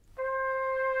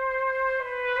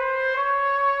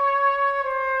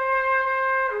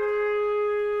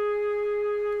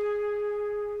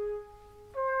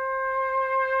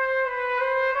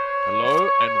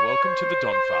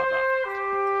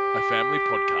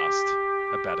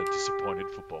podcast about a disappointed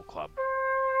football club.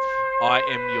 I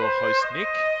am your host, Nick,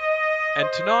 and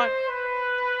tonight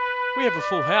we have a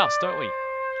full house, don't we?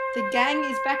 The gang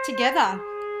is back together.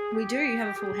 We do have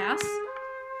a full house.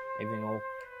 Evening all.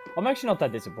 I'm actually not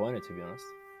that disappointed, to be honest.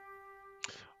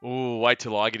 Ooh, wait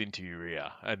till I get into your ear,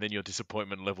 and then your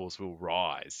disappointment levels will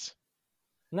rise.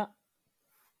 No.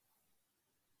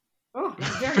 Oh,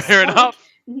 very Fair enough.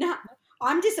 No,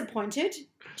 I'm disappointed.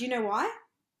 Do you know why?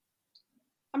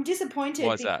 I'm disappointed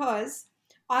Why is that? because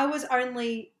I was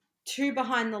only 2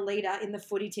 behind the leader in the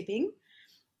footy tipping,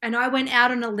 and I went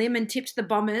out on a limb and tipped the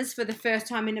Bombers for the first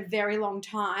time in a very long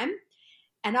time,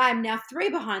 and I am now 3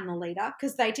 behind the leader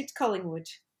because they tipped Collingwood.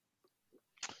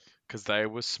 Because they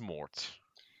were smart.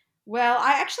 Well,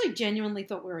 I actually genuinely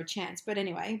thought we were a chance, but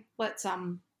anyway, let's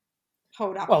hold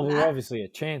up Well, on we were that. obviously a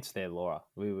chance there, Laura.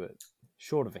 We were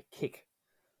short of a kick.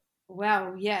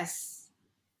 Well, yes.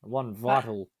 One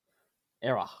vital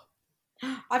error.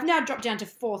 I've now dropped down to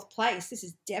 4th place. This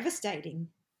is devastating.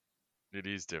 It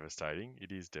is devastating.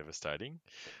 It is devastating.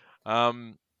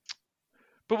 But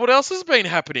what else has been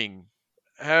happening?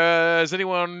 Has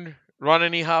anyone run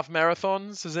any half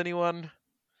marathons? Has anyone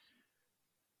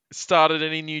started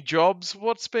any new jobs?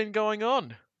 What's been going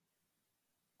on?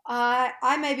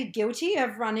 I may be guilty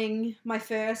of running my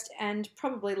first and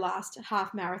probably last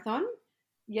half marathon.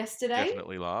 Yesterday,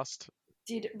 Definitely last.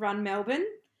 did run Melbourne.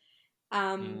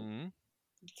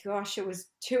 Gosh, it was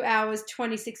 2 hours,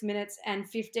 26 minutes and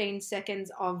 15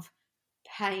 seconds of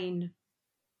pain.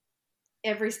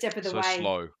 Every step of the So way.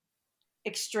 slow.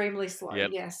 Extremely slow,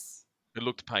 Yep. yes. It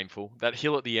looked painful. That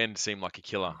hill at the end seemed like a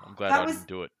killer. I'm glad That I was- didn't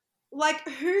do it. Like,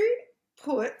 who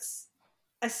puts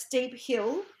a steep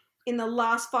hill in the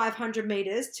last 500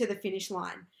 metres to the finish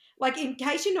line? Like, in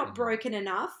case you're not broken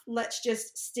enough, let's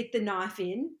just stick the knife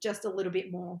in just a little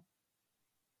bit more.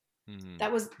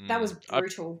 That was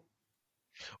brutal.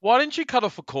 Why didn't you cut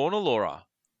off a corner, Laura?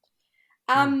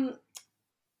 Unlike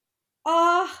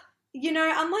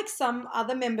some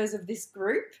other members of this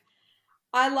group,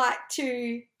 I like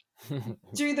to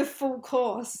do the full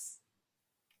course.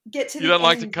 Get to the You don't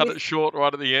like to end cut with- it short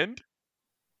right at the end?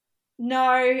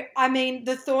 No, I mean,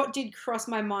 the thought did cross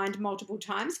my mind multiple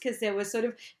times because there were sort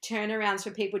of turnarounds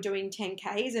for people doing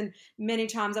 10Ks, and many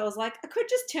times I was like, I could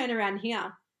just turn around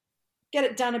here, get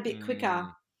it done a bit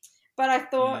quicker. But I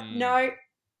thought, no,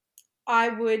 I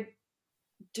would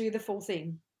do the full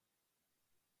thing.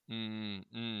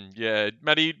 Yeah.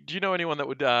 Maddie, do you know anyone that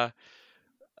would cut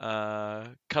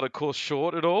a course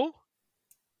short at all?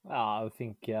 I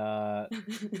think look,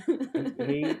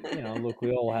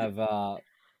 we all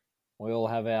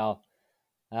have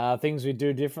our things we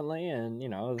do differently, and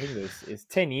I think it's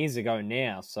 10 years ago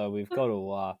now, so we've got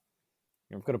to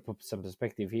put some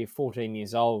perspective here. 14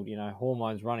 years old,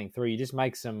 hormones running through. You just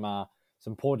make some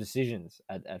poor decisions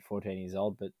at 14 years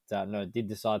old, but no, did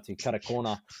decide to cut a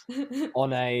corner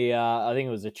on I think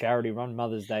it was a charity run,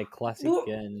 Mother's Day Classic.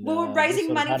 We were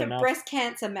raising money for breast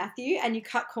cancer, Matthew, and you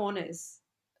cut corners.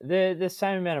 The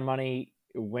same amount of money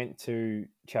went to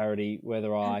charity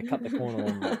whether I cut the corner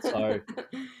or not. So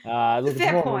look,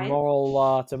 it's more of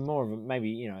a moral,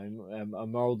 maybe a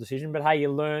moral decision. But hey,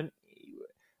 you learn.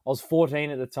 I was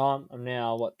 14 at the time. I'm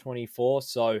now 24.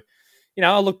 So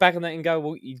I look back on that and go,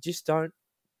 well, you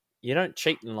don't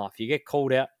cheat in life. You get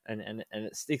called out and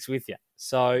it sticks with you.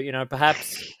 So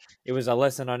perhaps it was a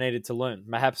lesson I needed to learn.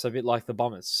 Perhaps a bit like the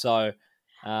Bombers. So.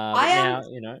 Now,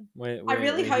 we're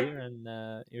hope here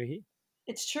and you're here.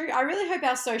 It's true. I really hope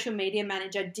our social media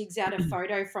manager digs out a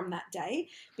photo from that day,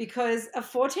 because a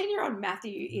 14-year-old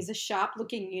Matthew is a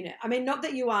sharp-looking unit. I mean, not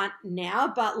that you aren't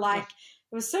now, but there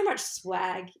was so much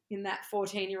swag in that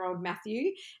 14-year-old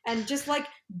Matthew, and just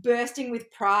bursting with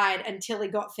pride until he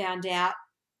got found out.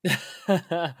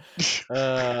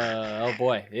 Oh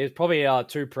boy, he was probably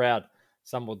too proud.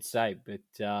 Some would say, but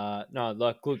no,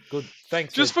 good.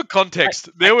 Thanks. Just for context,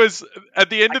 there was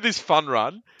at the end of this fun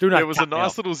run, there was a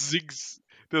nice little zigzag.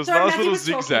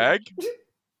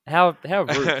 How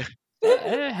rude!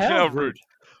 How rude!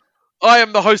 I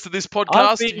am the host of this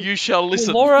podcast. You shall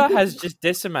listen. Laura has just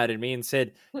decimated me and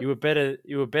said you were better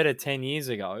 10 years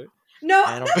ago. No,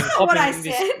 and that's not what I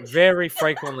said. Very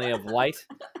frequently of late.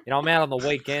 I'm out on the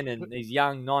weekend and these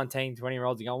young 19,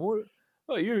 20-year-olds are going,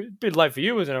 "Oh, you're a bit late for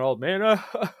you, isn't it, old man?"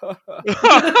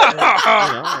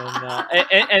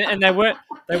 and they weren't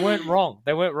wrong.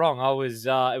 They weren't wrong. I was.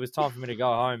 It was time for me to go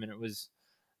home, and it was,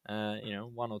 1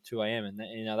 or 2 a.m. And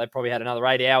they probably had another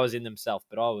 8 hours in themselves,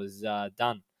 but I was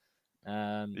done.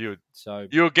 You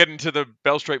were getting to the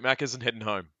Bell Street Macca's and heading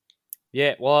home.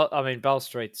 Yeah, well, I mean, Bell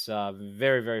Street's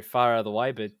very, very far out of the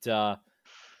way, but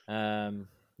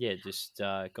just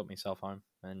got myself home.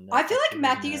 And I feel like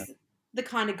Matthew's the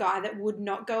kind of guy that would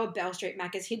not go a Bell Street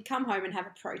Macca's. He'd come home and have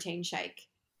a protein shake.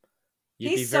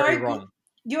 You'd be very wrong.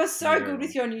 You're so good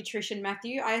with your nutrition,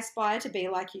 Matthew. I aspire to be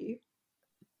like you.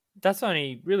 That's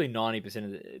only really 90%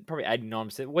 of it, probably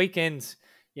 89%. Weekends,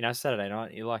 Saturday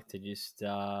night, you like to just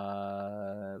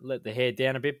let the hair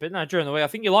down a bit. But no, during the week, I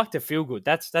think you like to feel good.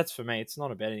 That's for me. It's not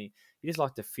about anything. You just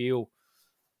like to feel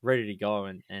ready to go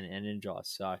and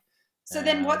energize. So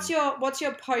then what's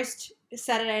your post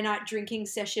Saturday night drinking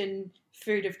session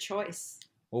food of choice?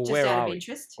 Well, just out of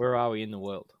interest. Where are we in the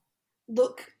world?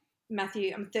 Look,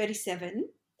 Matthew, I'm 37.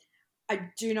 I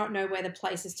do not know where the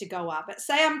places to go are. But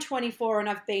say I'm 24 and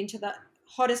I've been to the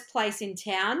hottest place in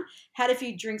town, had a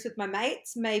few drinks with my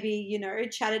mates, maybe,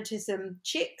 chatted to some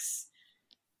chicks,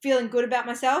 feeling good about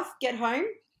myself, get home.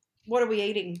 What are we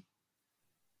eating?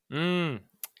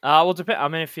 Well, depend. I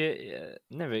mean, if you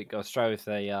never go astray with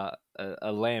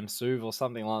a lamb souve or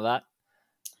something like that.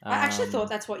 I actually thought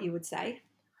that's what you would say.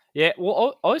 Yeah,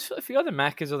 well, I always feel if you go the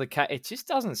Macca's or the Cat, it just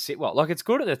doesn't sit well. Like, it's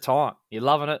good at the time. You're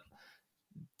loving it.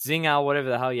 Zinger, whatever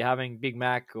the hell you're having, Big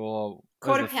Mac or...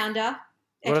 Quarter pounder,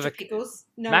 extra pickles,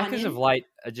 no onion. Macca's of late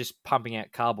are just pumping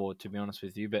out cardboard, to be honest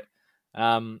with you. But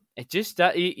it just...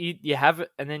 you have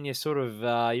it, and then you're sort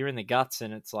of... you're in the guts,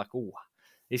 and it's like, oh,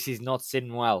 this is not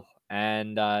sitting well.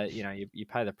 And, you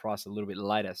pay the price a little bit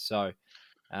later. So,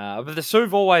 but the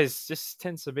souve always just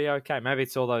tends to be okay. Maybe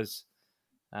it's all those...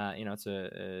 it's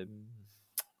a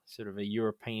sort of a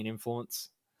European influence.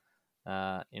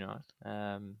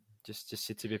 Just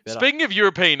sits a bit better. Speaking of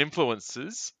European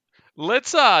influences,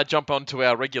 let's jump on to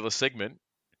our regular segment.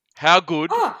 How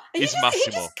good is Massimo?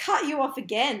 He just cut you off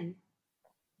again.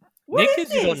 Nick has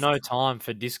got no time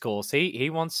for discourse. He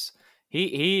wants.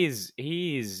 He is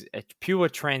a pure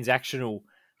transactional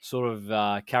sort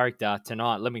of character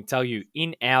tonight. Let me tell you,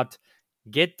 in, out,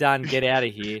 get done, get out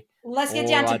of here. Let's get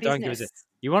down to business.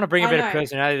 You want to bring a bit of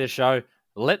personality to the show?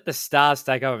 Let the stars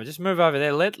take over. Just move over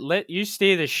there. Let you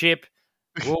steer the ship.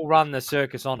 We'll run the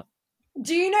circus on it.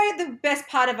 Do you know the best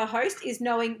part of a host is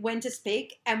knowing when to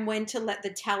speak and when to let the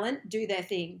talent do their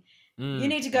thing? You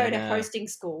need to go to hosting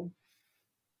school.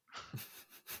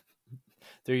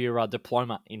 Do your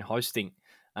diploma in hosting.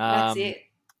 That's it.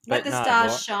 Let the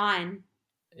stars shine.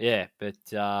 Yeah, but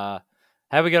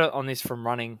how we got on this from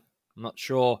running, I'm not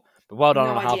sure. But well done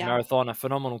on a half marathon, a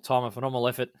phenomenal time, a phenomenal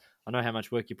effort. I know how much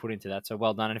work you put into that, so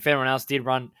well done. And if anyone else did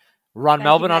run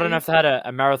Melbourne, I don't know if they had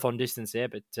a marathon distance there,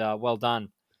 but well done.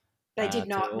 They did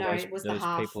not. No, it was the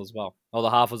half. People as well. Oh, the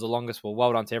half was the longest. Well,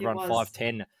 well done to everyone.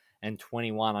 5:10 and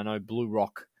 21. I know Blue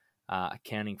Rock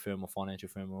accounting firm or financial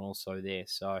firm were also there,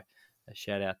 so a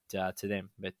shout out to them.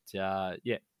 But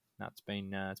it's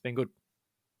been good.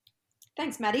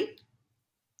 Thanks, Maddie.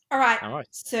 All right.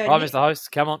 So, right, Mr.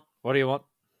 Host, come on. What do you want?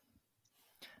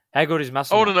 How good is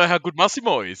Massimo? I want to know how good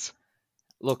Massimo is.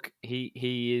 Look, he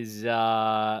is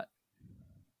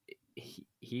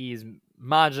he is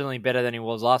marginally better than he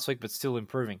was last week, but still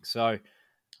improving. So,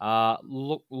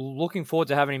 looking forward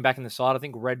to having him back in the side. I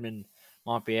think Redmond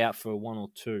might be out for 1 or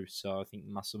 2, so I think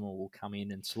Massimo will come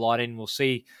in and slide in. We'll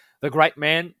see the great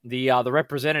man, the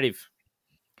representative,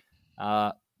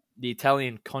 the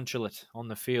Italian consulate on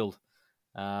the field.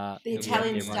 The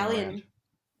Italian stallion.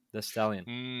 The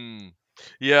stallion.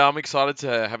 Yeah, I'm excited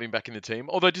to have him back in the team,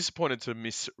 although disappointed to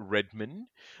miss Redmond.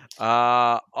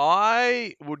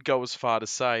 I would go as far to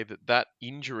say that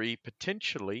injury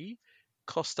potentially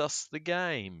cost us the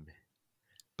game.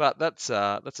 But that's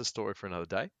a story for another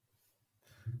day.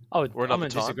 I'm going to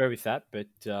disagree with that, but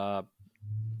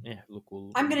look.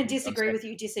 I'm going to disagree with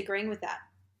you disagreeing with that.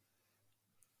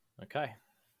 Okay.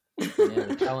 Yeah,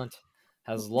 the talent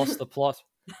has lost the plot,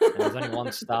 and there's only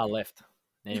 1 star left.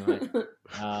 Anyway,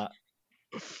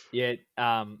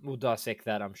 we'll dissect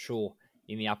that, I'm sure,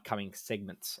 in the upcoming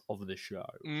segments of the show.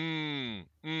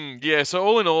 Yeah, so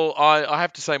all in all, I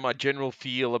have to say my general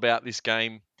feel about this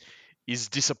game is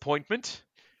disappointment,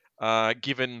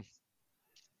 given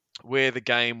where the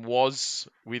game was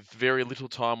with very little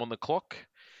time on the clock,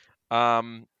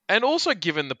 and also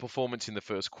given the performance in the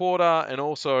first quarter, and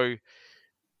also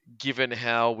given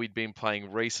how we'd been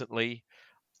playing recently.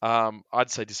 I'd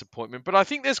say disappointment, but I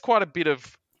think there's quite a bit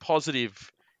of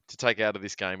positive to take out of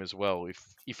this game as well,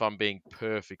 if I'm being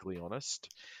perfectly honest.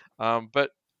 But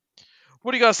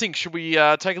what do you guys think? Should we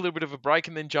take a little bit of a break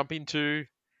and then jump into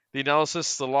the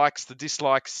analysis, the likes, the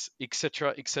dislikes,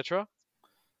 etc., etc.?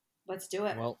 Let's do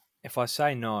it. Well, if I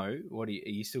say no, are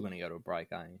you still going to go to a break,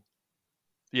 aren't you?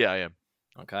 Yeah, I am.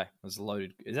 Okay, that's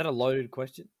loaded. Is that a loaded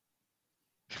question?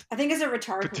 I think it's a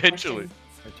rhetorical Potentially. question.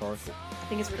 Rhetorical. I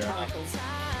think it's rhetorical.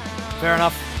 Fair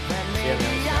enough.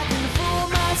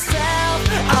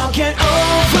 I'll get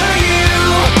over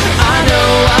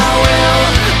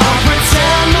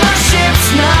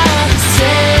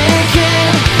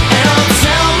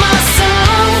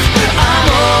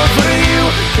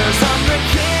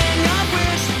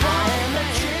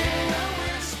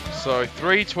So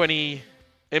 3:20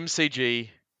 MCG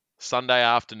Sunday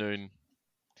afternoon.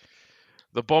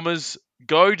 The Bombers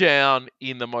go down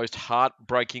in the most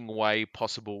heartbreaking way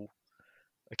possible.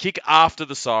 A kick after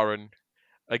the siren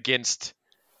against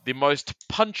the most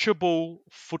punchable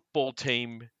football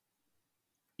team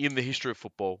in the history of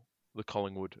football, the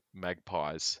Collingwood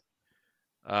Magpies.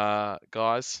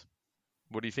 Guys,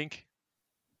 what do you think?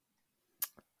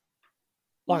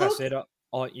 Like I Look, said, I'll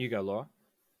let you go, Laura.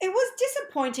 it was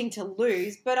disappointing to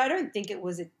lose, but I don't think it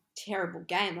was a terrible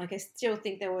game. Like, I still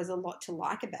think there was a lot to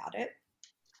like about it.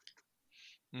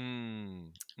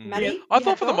 Maddie, I you thought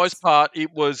had for the most thoughts? part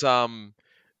it was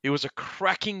a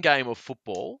cracking game of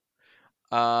football.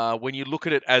 When you look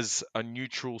at it as a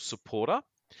neutral supporter,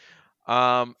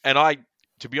 and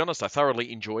to be honest, I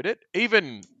thoroughly enjoyed it.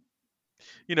 Even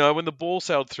when the ball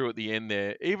sailed through at the end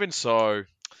there, even so,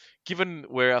 given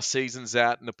where our season's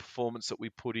at and the performance that we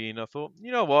put in, I thought,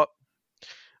 you know what?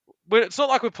 It's not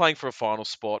like we're playing for a final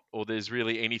spot or there's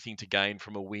really anything to gain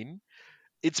from a win.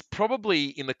 It's probably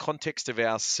in the context of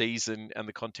our season and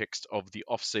the context of the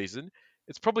off season,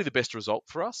 it's probably the best result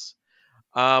for us.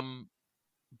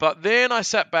 But then I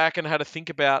sat back and had to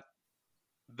think about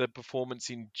the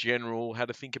performance in general, had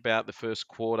to think about the first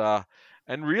quarter,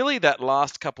 and really that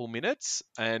last couple minutes,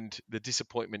 and the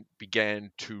disappointment began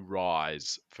to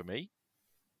rise for me.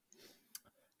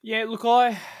 Yeah, look,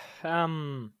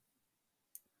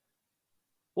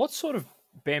 what sort of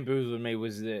bamboozled me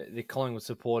was the Collingwood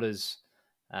supporters,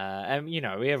 and we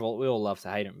all love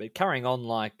to hate them, but carrying on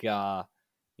like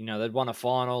they'd won a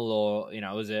final, or it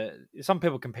was some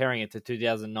people comparing it to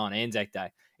 2009 Anzac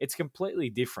Day. It's completely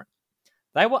different.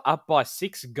 They were up by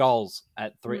 6 goals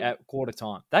at quarter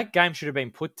time. That game should have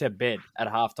been put to bed at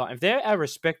halftime. If they're a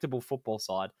respectable football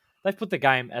side, they've put the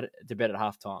game to bed at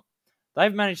halftime.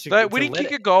 They've managed to We didn't let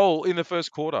kick it. a goal in the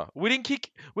first quarter. We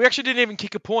actually didn't even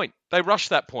kick a point. They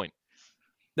rushed that point.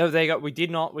 No, there you go. We did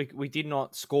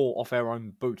not score off our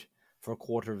own boot for a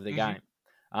quarter of the Mm-hmm. game.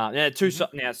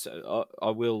 Now, so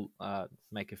I will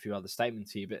make a few other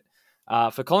statements here,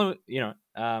 but for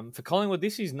Collingwood,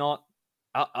 this is not.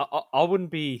 I wouldn't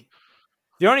be.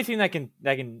 The only thing they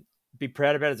can be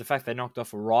proud about is the fact they knocked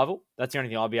off a rival. That's the only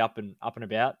thing I'd be up and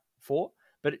about for.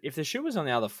 But if the shoe was on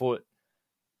the other foot,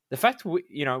 the fact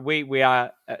we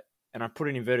are, and I put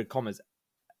in inverted commas,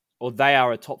 or they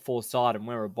are a top 4 side and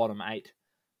we're a bottom 8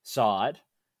 side,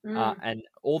 and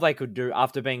all they could do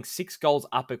after being 6 goals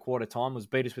up at quarter time was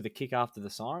beat us with a kick after the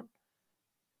siren.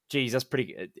 Geez, that's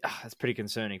pretty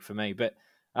concerning for me. But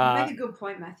you make a good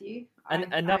point, Matthew.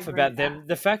 And enough about them.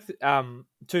 The fact,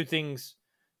 two things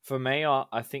for me.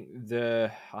 I think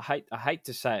I hate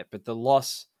to say it, but the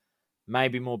loss may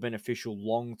be more beneficial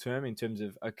long term in terms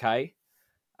of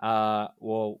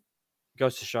well,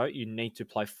 goes to show you need to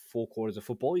play 4 quarters of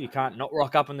football. You can't not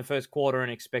rock up in the first quarter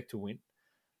and expect to win.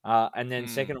 And then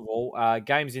second of all,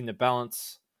 games in the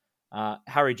balance.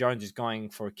 Harry Jones is going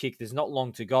for a kick. There's not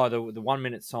long to go. The 1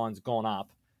 minute sign's gone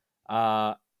up.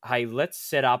 Hey, let's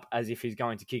set up as if he's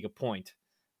going to kick a point,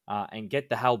 and get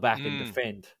the hell back and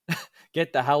defend.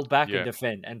 Get the hell back and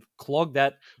defend, and clog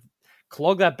that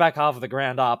back half of the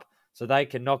ground up so they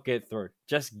cannot get through.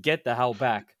 Just get the hell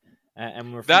back.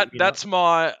 And that's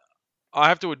my. I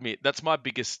have to admit, that's my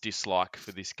biggest dislike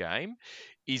for this game,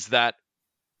 is that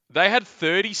they had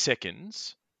 30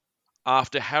 seconds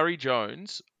after Harry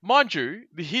Jones. Mind you,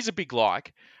 here's a big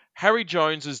like. Harry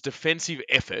Jones's defensive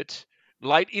effort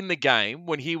late in the game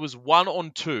when he was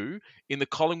 1-on-2 in the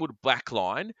Collingwood back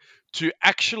line to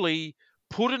actually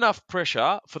put enough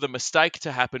pressure for the mistake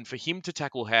to happen, for him to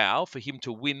tackle Howe, for him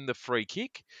to win the free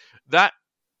kick. That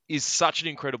is such an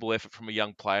incredible effort from a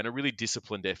young player and a really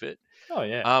disciplined effort. Oh,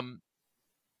 yeah.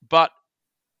 But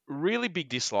really big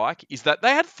dislike is that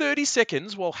they had 30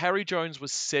 seconds while Harry Jones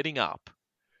was setting up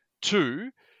to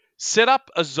set up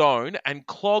a zone and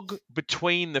clog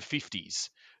between the 50s,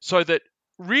 so that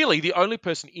really the only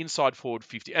person inside forward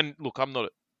 50, and look, I'm not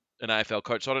an AFL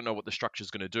coach, so I don't know what the structure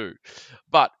is going to do,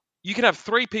 but you can have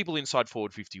 3 people inside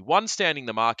forward 50, one standing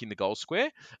the mark in the goal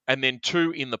square, and then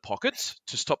 2 in the pockets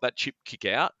to stop that chip kick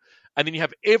out. And then you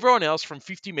have everyone else from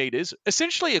 50 metres,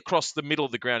 essentially across the middle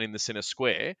of the ground in the centre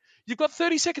square. You've got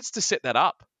 30 seconds to set that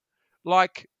up.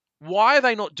 Like, why are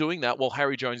they not doing that while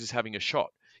Harry Jones is having a shot?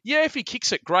 Yeah, if he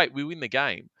kicks it, great, we win the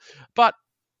game. But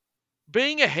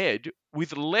being ahead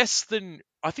with less than,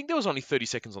 I think there was only 30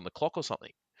 seconds on the clock or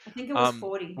something. I think it was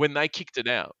 40. When they kicked it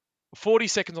out. 40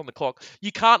 seconds on the clock.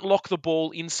 You can't lock the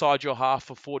ball inside your half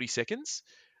for 40 seconds.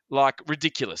 Like,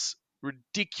 ridiculous.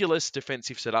 Ridiculous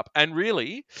defensive setup. And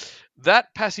really,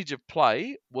 that passage of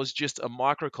play was just a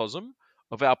microcosm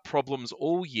of our problems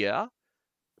all year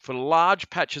for large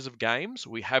patches of games,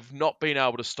 we have not been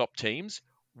able to stop teams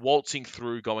waltzing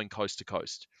through, going coast to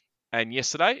coast. And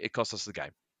yesterday, it cost us the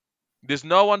game. There's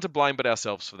no one to blame but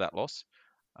ourselves for that loss,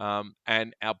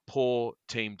 and our poor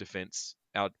team defense,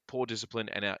 our poor discipline,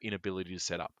 and our inability to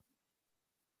set up.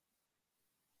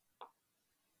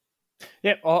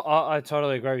 Yep, I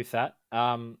totally agree with that.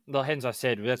 Hence I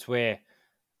said that's where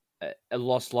a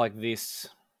loss like this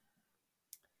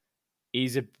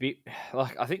is a bit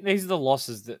like, I think these are the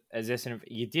losses that as SNF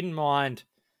you didn't mind.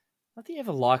 I think you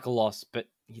ever like a loss, but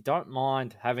you don't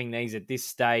mind having these at this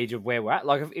stage of where we're at.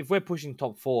 Like if we're pushing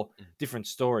top 4, different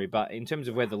story. But in terms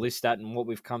of where the list at and what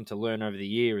we've come to learn over the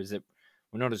year is that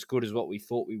we're not as good as what we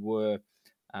thought we were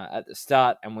at the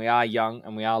start, and we are young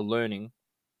and we are learning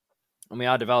and we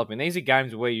are developing. These are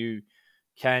games where you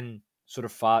can sort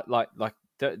of fight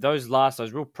those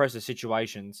real pressure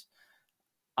situations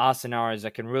are scenarios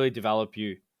that can really develop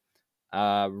you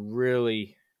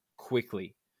really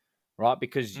quickly, right?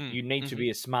 Because you need to be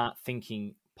a smart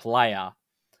thinking player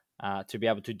to be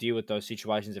able to deal with those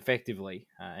situations effectively.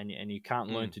 And you can't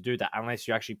learn to do that unless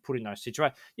you actually put in those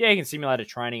situations. Yeah, you can simulate a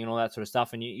training and all that sort of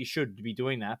stuff, and you should be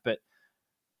doing that. But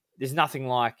there's nothing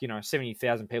like,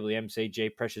 70,000 people at the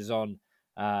MCG, pressures on,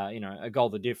 a goal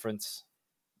the difference,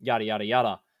 yada, yada,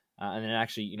 yada. And then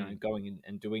actually, going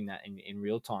and doing that in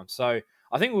real time. So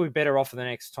I think we'll be better off the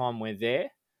next time we're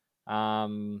there.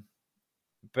 And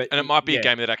it might be a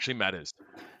game that actually matters.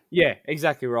 Yeah,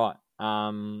 exactly right.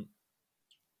 But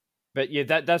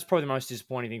yeah, that's probably the most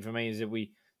disappointing thing for me is that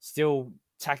we still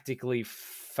tactically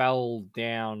fell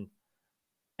down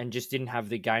and just didn't have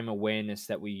the game awareness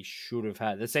that we should have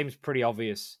had. That seems pretty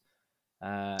obvious.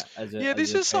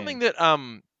 This is something that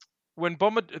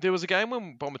there was a game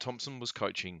when Bomber Thompson was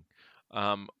coaching,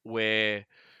 where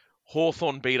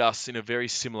Hawthorn beat us in a very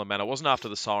similar manner. It wasn't after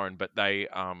the siren, but they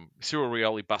Cyril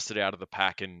Rioli busted out of the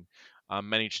pack and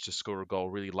managed to score a goal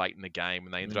really late in the game,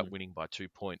 and they ended up winning by 2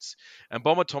 points. And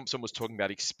Bomber Thompson was talking about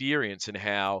experience and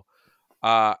how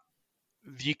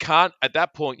you can't, at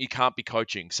that point, you can't be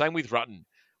coaching. Same with Rutten.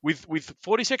 With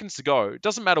 40 seconds to go, it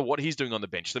doesn't matter what he's doing on the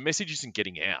bench. The message isn't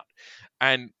getting out.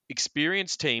 And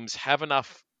experienced teams have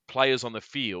enough players on the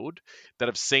field that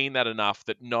have seen that enough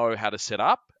that know how to set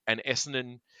up. And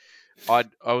Essendon, I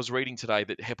was reading today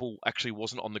that Heppel actually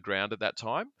wasn't on the ground at that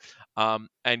time.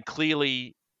 And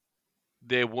clearly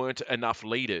there weren't enough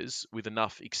leaders with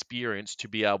enough experience to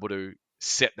be able to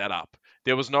set that up.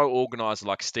 There was no organizer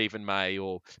like Stephen May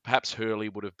or perhaps Hurley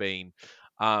would have been.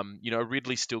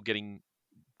 Ridley still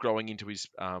growing into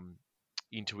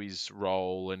his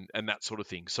role and that sort of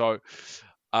thing. So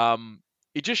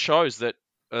it just shows that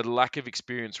a lack of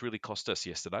experience really cost us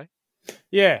yesterday.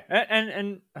 Yeah,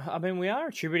 and I mean we are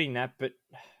attributing that, but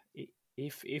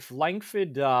if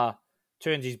Langford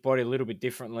turns his body a little bit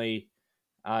differently,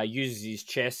 uses his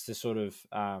chest to sort of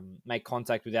make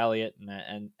contact with Elliott,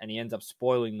 and he ends up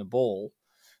spoiling the ball,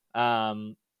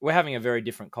 we're having a very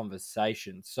different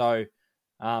conversation. So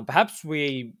perhaps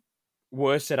we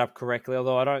were set up correctly,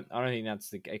 although I don't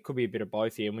think it could be a bit of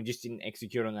both here, and we just didn't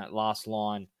execute on that last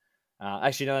line.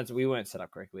 Actually, no, we weren't set up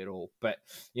correctly at all. But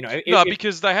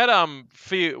because they had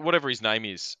whatever his name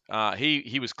is,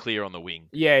 he was clear on the wing.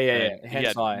 Yeah. He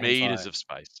had meters of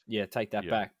space. Yeah, take that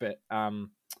back. But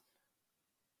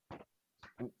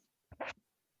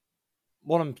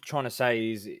what I'm trying to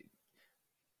say is,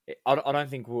 I don't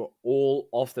think we're all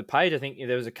off the page. I think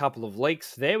there was a couple of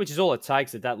leaks there, which is all it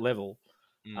takes at that level,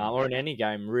 or in any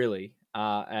game really.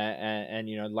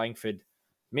 And Langford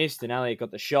missed, and Elliott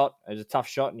got the shot. It was a tough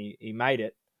shot, and he made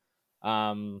it.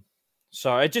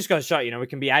 So it just goes to show, we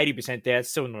can be 80% there. It's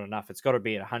still not enough. It's got to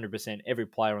be at 100%. Every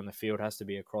player on the field has to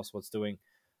be across what's doing.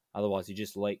 Otherwise, you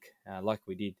just leak like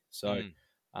we did. So,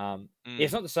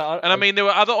 it's not the same. And I mean, there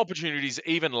were other opportunities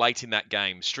even late in that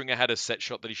game. Stringer had a set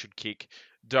shot that he should kick.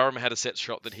 Durham had a set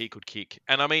shot that he could kick.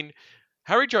 And I mean,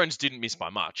 Harry Jones didn't miss by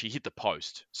much. He hit the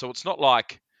post. So it's not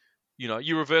like,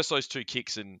 you reverse those two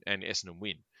kicks and Essendon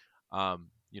win.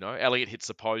 Elliott hits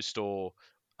the post or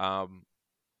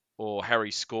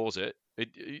Harry scores it.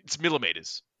 It's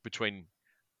millimeters between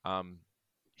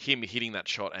him hitting that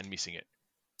shot and missing it.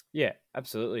 Yeah,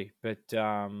 absolutely. But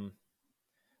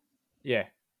yeah.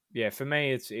 For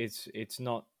me, it's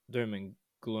not doom and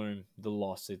gloom. The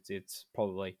loss. It's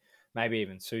probably maybe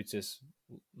even suits us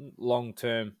long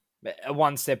term.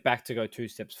 One step back to go 2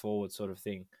 steps forward, sort of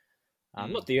thing.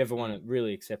 Not that you ever want to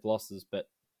really accept losses, but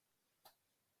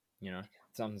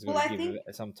something's got to give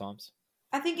it sometimes.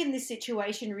 I think in this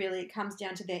situation, really, it comes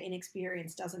down to their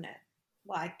inexperience, doesn't it?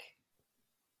 Like,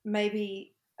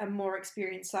 maybe a more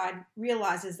experienced side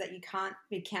realizes that you can't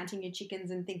be counting your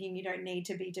chickens and thinking you don't need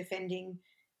to be defending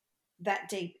that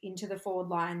deep into the forward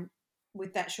line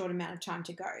with that short amount of time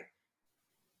to go.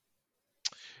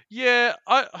 Yeah,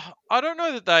 I don't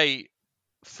know that they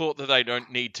thought that they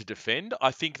don't need to defend.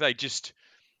 I think they just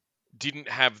didn't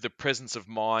have the presence of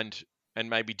mind and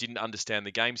maybe didn't understand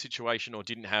the game situation or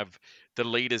didn't have the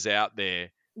leaders out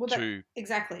there to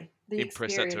exactly the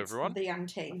impress that to experience everyone. of the young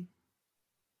team.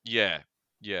 Yeah.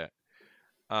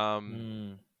 Or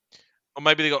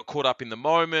maybe they got caught up in the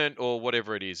moment or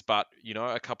whatever it is. But,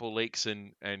 a couple leaks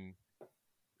and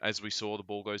as we saw, the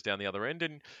ball goes down the other end.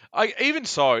 And even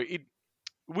so,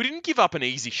 we didn't give up an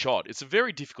easy shot. It's a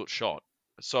very difficult shot.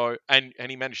 So, and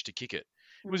he managed to kick it.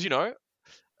 It was,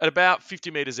 at about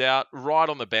 50 metres out, right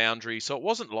on the boundary. So it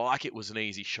wasn't like it was an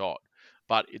easy shot,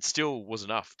 but it still was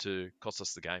enough to cost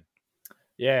us the game.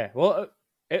 Yeah, well,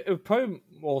 it probably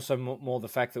also more the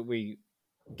fact that we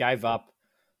gave up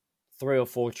 3 or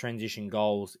 4 transition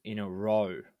goals in a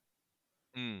row.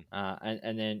 And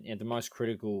then at the most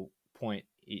critical point,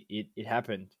 it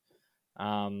happened.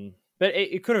 But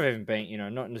it could have even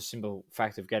been, not in the simple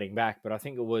fact of getting back, but I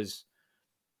think it was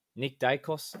Nick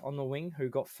Dacos on the wing who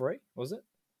got free, was it?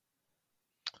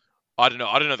 I don't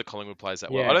know the Collingwood players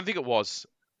that well. I don't think it was.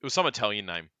 It was some Italian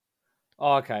name.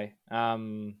 Oh, okay.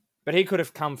 But he could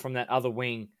have come from that other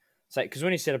wing. So, because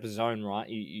when you set up a zone, right,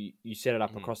 you set it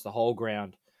up across the whole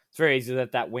ground. It's very easy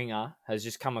that winger has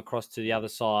just come across to the other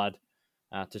side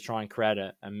to try and create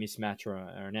a mismatch or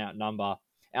an outnumber.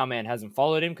 Our man hasn't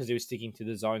followed him because he was sticking to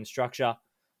the zone structure,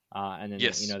 and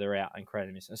then they're out and create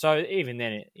a miss. And so even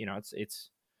then, it's.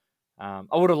 I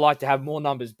would have liked to have more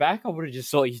numbers back. I would have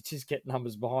just thought you just get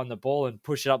numbers behind the ball and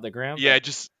push it up the ground. Yeah,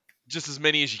 just as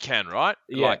many as you can, right?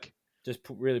 Yeah, just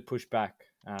really push back,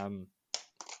 and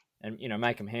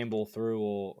make them handball through,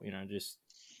 or just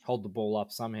hold the ball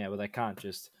up somehow, but they can't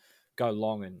just go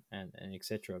long and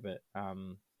etc. But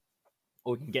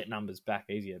or we can get numbers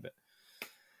back easier. But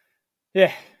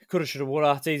yeah, coulda, shoulda,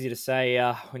 woulda. It's easy to say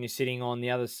when you're sitting on the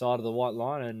other side of the white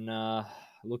line and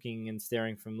looking and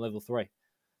staring from level 3.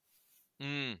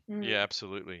 Yeah,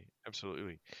 absolutely.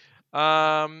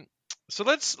 So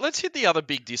let's hit the other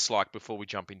big dislike before we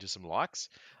jump into some likes.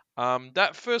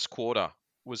 That first quarter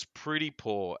was pretty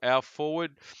poor. Our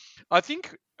forward, I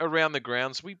think around the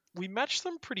grounds we matched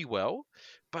them pretty well,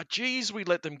 but geez, we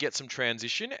let them get some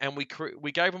transition and we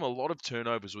gave them a lot of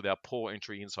turnovers with our poor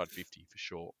entry inside 50 for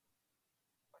sure.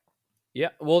 Yeah,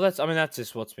 well, that's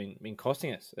just what's been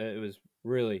costing us. It was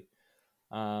really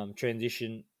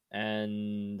transition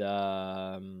and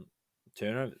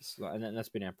turnovers, and that's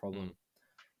been our problem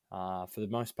for the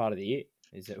most part of the year.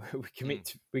 Is that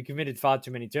we committed far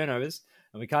too many turnovers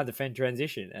and we can't defend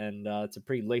transition, and it's a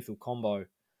pretty lethal combo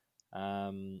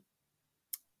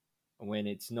when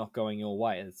it's not going your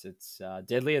way. It's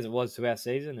deadly as it was to our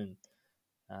season, and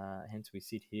hence we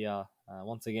sit here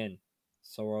once again,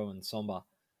 sorrow and somber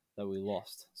that we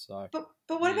lost. So, but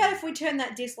what about if we turn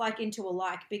that dislike into a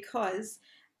like? Because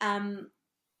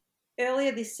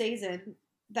earlier this season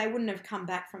they wouldn't have come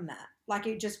back from that. Like,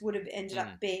 it just would have ended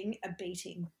up being a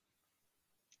beating.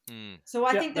 So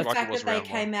I think the fact that they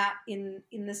came out in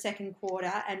the second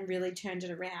quarter and really turned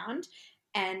it around,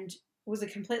 and was a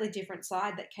completely different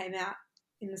side that came out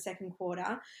in the second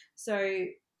quarter. So,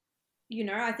 I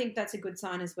think that's a good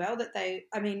sign as well that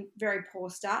very poor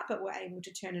start, but were able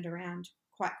to turn it around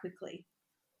quite quickly.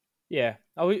 Yeah.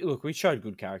 We showed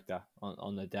good character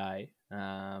on the day.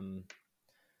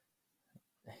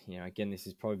 Again, this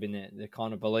has probably been the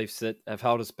kind of beliefs that have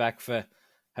held us back for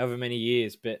however many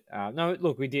years. But no,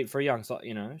 look, we did for a young side,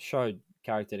 showed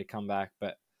character to come back.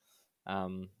 But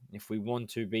if we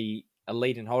want to be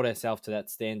elite and hold ourselves to that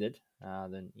standard,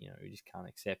 then we just can't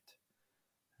accept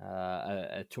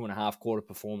a 2.5 quarter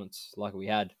performance like we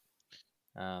had.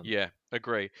 Yeah,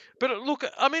 agree. But look,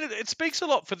 it speaks a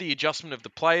lot for the adjustment of the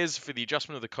players, for the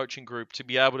adjustment of the coaching group to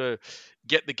be able to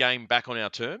get the game back on our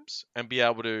terms and be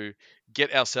able to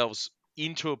get ourselves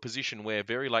into a position where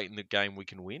very late in the game we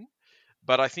can win.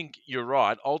 But I think you're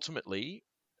right. Ultimately,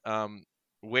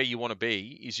 where you want to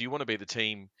be is you want to be the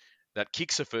team that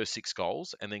kicks the first 6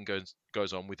 goals and then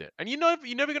goes on with it. And you're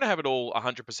never going to have it all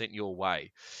 100% your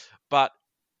way. But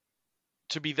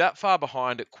to be that far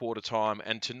behind at quarter time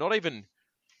and to not even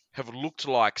have looked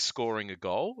like scoring a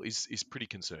goal is pretty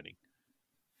concerning.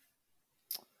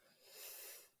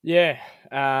 Yeah.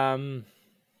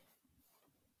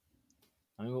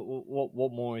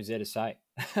 What more is there to say?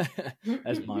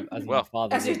 as my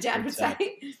father, as your dad would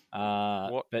say.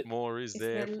 What more is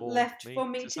there left for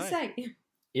me to say?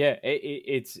 Yeah,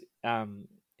 it's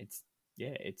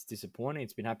disappointing.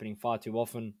 It's been happening far too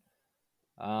often.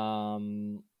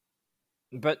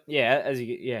 But yeah,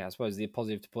 I suppose the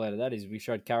positive to pull out of that is we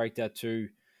showed character to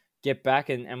get back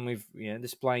and we've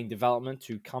displaying development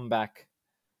to come back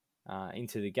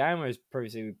into the game, whereas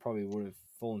previously we probably would have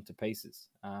fallen to pieces.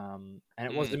 And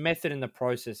it was the method and the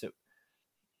process that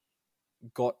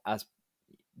got us.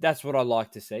 That's what I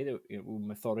like to see. That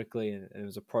methodically, and it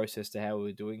was a process to how we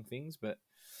were doing things. But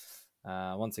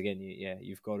once again,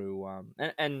 you've got to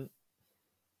and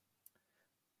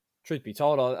truth be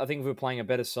told, I think if we're playing a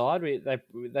better side,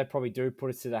 they probably do put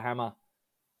us to the hammer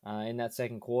in that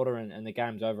second quarter, and the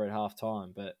game's over at half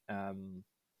time. But I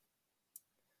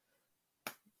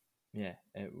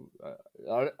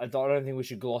don't think we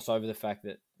should gloss over the fact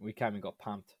that we came and got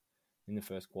pumped in the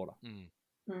first quarter.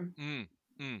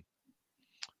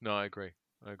 No, I agree.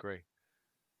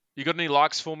 You got any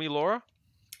likes for me, Laura?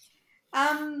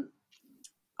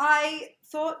 I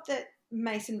thought that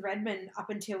Mason Redman, up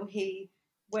until he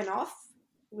went off,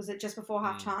 was it just before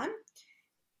half time?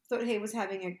 Thought he was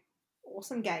having an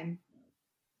awesome game.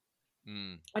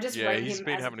 I just rate him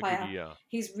as a player. A good year.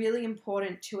 He's really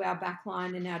important to our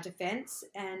backline and our defence,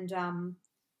 and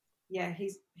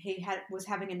was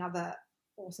having another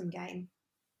awesome game.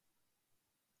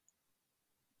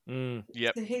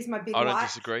 Yep. So he's my big. I don't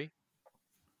disagree.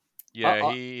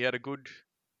 Yeah, he had a good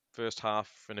first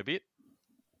half and a bit.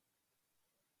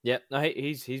 Yeah, no,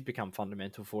 he's become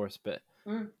fundamental for us. But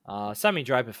Sammy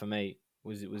Draper for me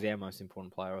was our most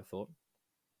important player, I thought.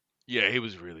 Yeah, he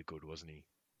was really good, wasn't he?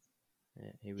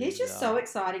 Yeah, he's just so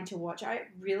exciting to watch. I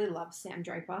really love Sam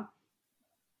Draper.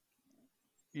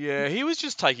 Yeah, he was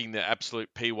just taking the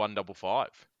absolute P155.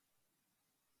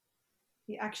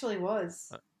 He actually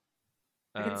was.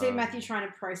 I can see Matthew trying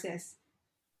to process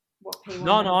what P155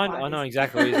 No, I know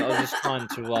exactly. I was just trying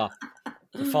to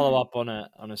follow up on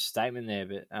a statement there.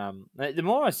 But the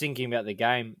more I was thinking about the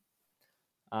game,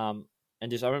 and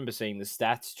just I remember seeing the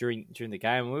stats during the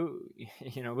game.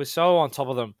 We're so on top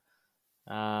of them.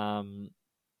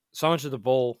 So much of the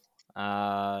ball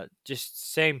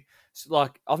just seemed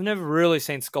like I've never really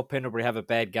seen Scott Pendlebury have a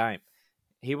bad game.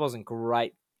 He wasn't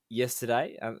great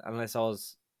yesterday, unless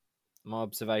my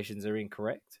observations are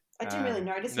incorrect. I didn't really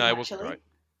notice him. No, it wasn't great.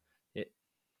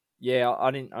 Yeah, I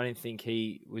didn't think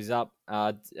he was up.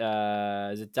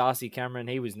 Is it Darcy Cameron?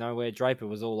 He was nowhere. Draper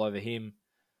was all over him.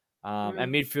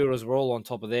 And midfielders were all on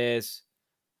top of theirs.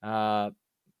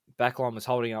 Backline was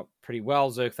holding up pretty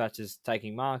well. Zerk Thatcher's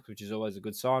taking marks, which is always a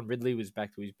good sign. Ridley was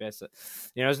back to his best.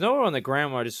 There's nowhere on the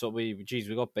ground where I just thought we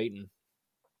got beaten.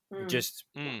 Just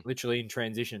literally in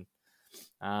transition.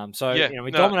 We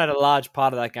dominated a large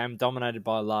part of that game, dominated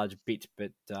by a large bit,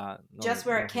 but just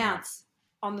where it counts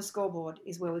on the scoreboard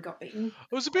is where we got beaten.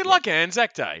 It was a bit like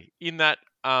Anzac Day in that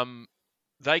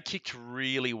they kicked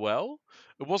really well.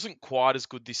 It wasn't quite as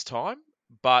good this time,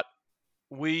 but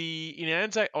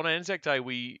on Anzac Day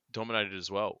we dominated as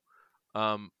well.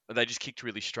 They just kicked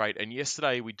really straight, and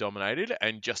yesterday we dominated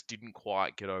and just didn't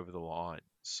quite get over the line.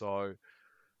 So,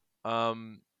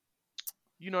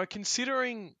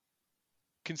 considering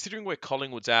where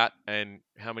Collingwood's at and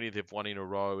how many they've won in a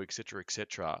row, etc.,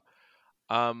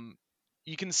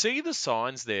 you can see the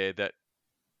signs there that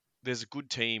there's a good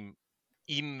team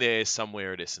in there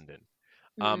somewhere at Essendon.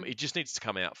 It just needs to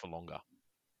come out for longer.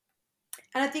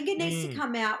 And I think it needs to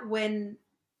come out when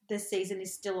the season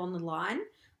is still on the line.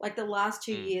 Like the last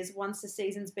 2 years, once the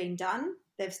season's been done,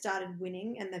 they've started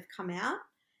winning and they've come out.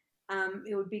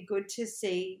 It would be good to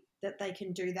see that they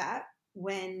can do that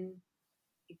when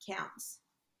it counts.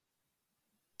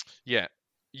 Yeah,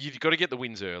 you've got to get the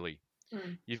wins early.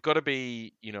 You've got to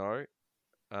be,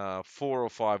 4 or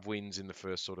 5 wins in the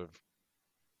first sort of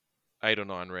 8 or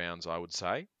 9 rounds, I would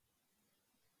say.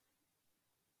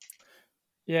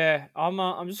 Yeah,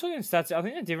 I'm just looking at stats. I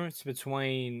think the difference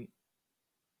between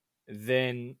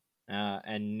then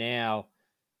and now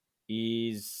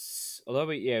is, although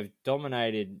we have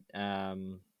dominated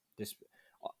this,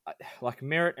 like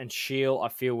Merritt and Shield, I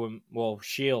feel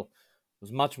Shield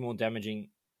was much more damaging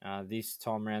this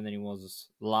time around than he was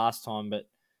last time, but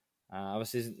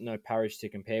obviously there's no Parish to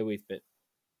compare with, but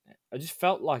I just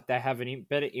felt like they have a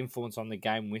better influence on the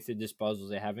game with the disposals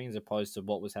they're having as opposed to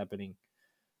what was happening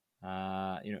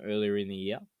earlier in the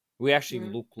year. We actually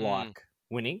looked like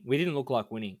winning. We didn't look like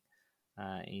winning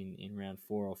in round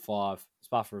 4 or 5,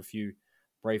 apart for a few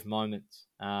brief moments.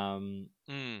 I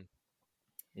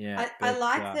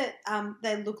like that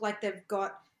they look like they've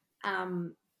got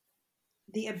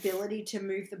the ability to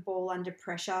move the ball under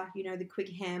pressure, the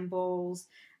quick handballs,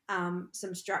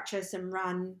 some structure, some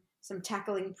run, some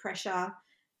tackling pressure.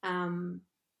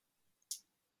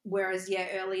 Whereas,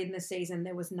 early in the season,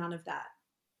 there was none of that.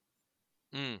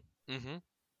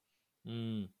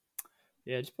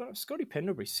 Yeah, just put up Scotty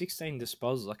Pendlebury, 16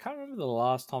 disposals. I can't remember the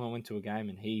last time I went to a game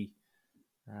and he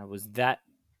was that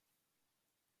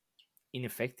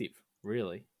ineffective,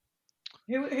 really.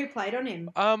 Who played on him?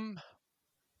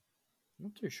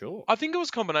 Not too sure. I think it was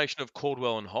a combination of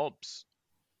Caldwell and Hobbs.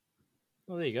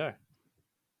 Well, there you go.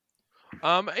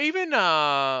 Even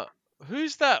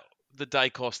who's that? The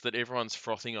Dacos that everyone's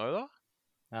frothing over.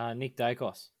 Nick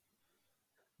Dacos.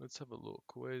 Let's have a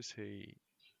look. Where's he?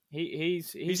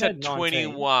 He's had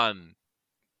 19. 21.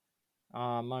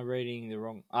 Am I reading the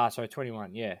wrong?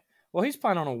 21. Yeah. Well, he's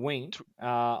playing on a wing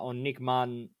on Nick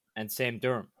Martin and Sam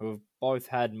Durham, who have both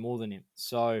had more than him.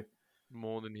 So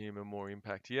more than him and more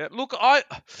impact. Yeah. Look, I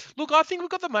think we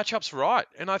got the matchups right,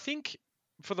 and I think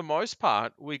for the most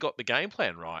part we got the game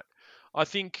plan right. I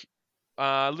think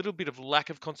a little bit of lack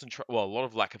of concentration. Well, a lot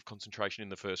of lack of concentration in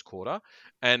the first quarter,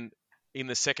 and in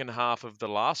the second half of the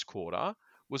last quarter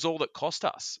was all that cost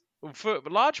us. For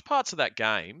large parts of that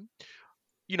game,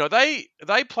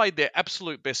 they played their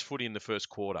absolute best footy in the first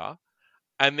quarter,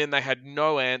 and then they had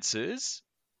no answers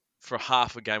for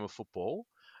half a game of football,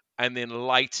 and then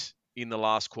late in the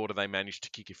last quarter they managed to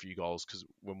kick a few goals because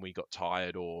when we got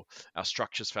tired or our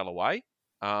structures fell away.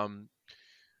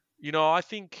 I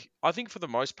think for the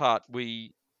most part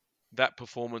that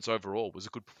performance overall was a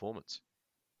good performance.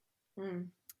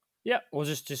 Yeah, well,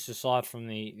 just aside from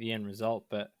the end result,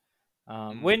 but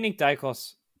where Nick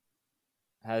Dacos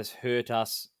has hurt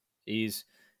us is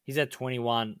he's had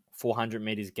 21 400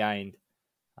 meters gained.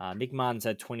 Nick Martin's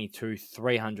had 22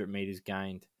 300 meters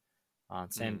gained.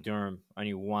 Sam Durham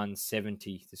only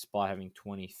 170 despite having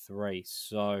 23.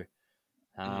 So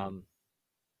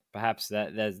perhaps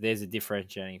there's a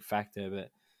differentiating factor.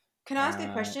 But can I ask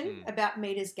a question about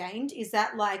meters gained? Is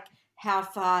that like how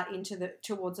far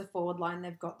towards the forward line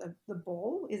they've got the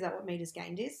ball? Is that what meters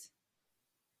gained is?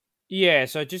 Yeah,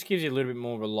 so it just gives you a little bit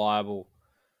more reliable,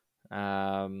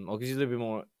 or gives you a little bit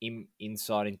more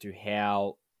insight into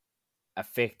how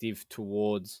effective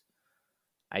towards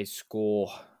a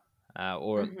score,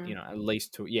 or at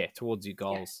least towards your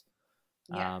goals.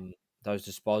 Yeah. Those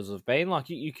disposals have been like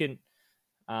you can.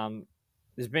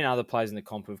 There's been other players in the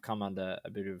comp who've come under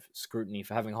a bit of scrutiny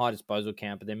for having high disposal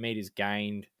count, but their meters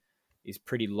gained is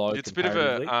pretty low. It's a bit of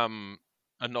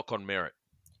a knock on Merritt.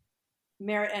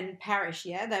 Merritt and Parrish,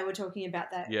 yeah, they were talking about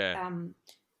that. Yeah.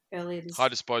 Earlier. High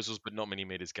disposals, but not many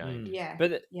meters gained. Yeah,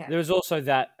 but there was also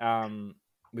that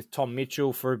with Tom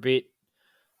Mitchell for a bit.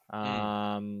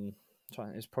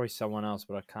 There's probably someone else,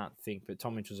 but I can't think. But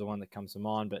Tom Mitchell's the one that comes to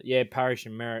mind. But yeah, Parrish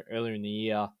and Merritt earlier in the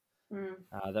year,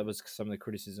 that was some of the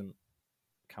criticism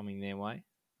coming their way.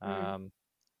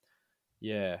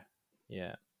 Yeah.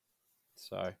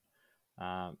 So,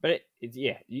 but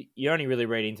you only really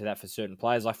read into that for certain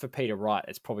players. Like for Peter Wright,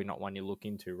 it's probably not one you look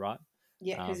into, right?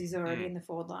 Yeah, because he's already in the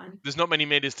forward line. There's not many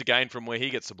meters to gain from where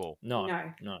he gets the ball. No.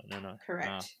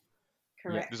 Correct.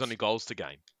 Yeah, there's only goals to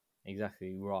gain.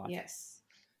 Exactly right. Yes.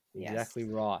 Exactly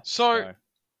right. So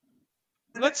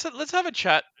let's have a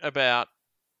chat about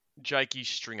Jakey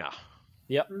Stringer.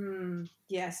 Yep.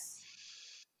 Yes.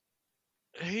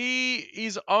 He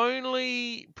is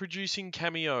only producing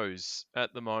cameos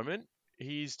at the moment.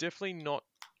 He's definitely not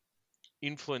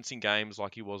influencing games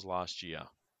like he was last year.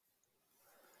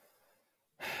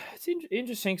 It's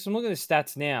interesting because I'm looking at the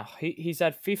stats now. He's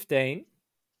had 15,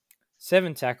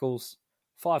 7 tackles,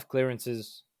 5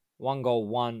 clearances, 1 goal,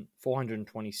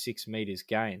 426 meters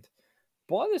gained.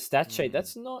 By the stat sheet,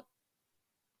 that's not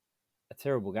a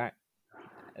terrible game.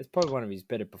 It's probably one of his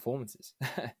better performances.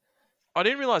 I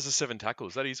didn't realize the 7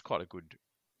 tackles. That is quite a good.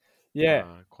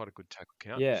 Quite a good tackle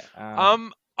count. Yeah.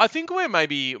 I think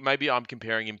maybe I'm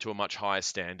comparing him to a much higher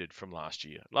standard from last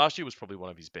year. Last year was probably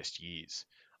one of his best years,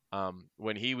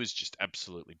 when he was just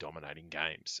absolutely dominating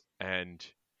games. And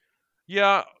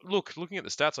yeah, looking at the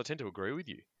stats, I tend to agree with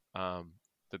you.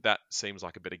 That seems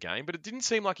like a better game, but it didn't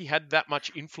seem like he had that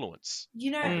much influence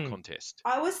on the contest.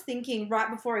 I was thinking right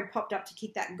before he popped up to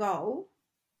kick that goal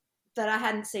that I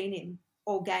hadn't seen him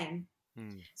all game.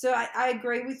 So I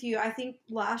agree with you. I think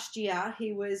last year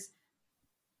he was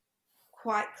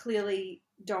quite clearly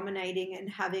dominating and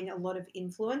having a lot of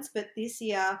influence, but this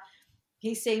year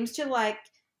he seems to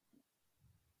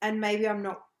and maybe I'm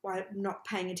not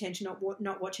paying attention,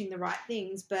 not watching the right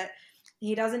things, but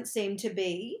he doesn't seem to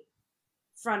be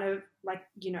front of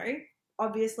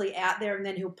obviously out there, and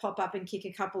then he'll pop up and kick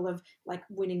a couple of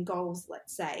winning goals,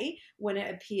 let's say, when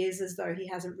it appears as though he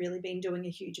hasn't really been doing a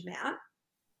huge amount.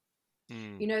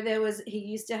 He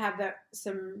used to have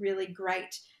some really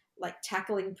great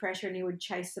tackling pressure, and he would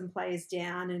chase some players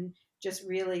down and just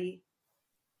really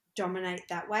dominate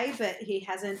that way, but he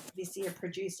hasn't this year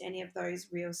produced any of those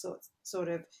real sort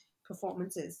of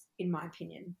performances, in my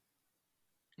opinion.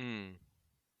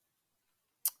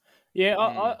 Yeah,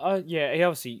 Mm. yeah, he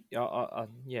obviously,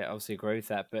 yeah, obviously agree with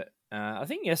that. But I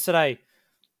think yesterday,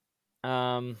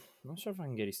 I'm not sure if I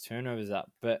can get his turnovers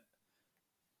up, but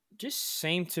just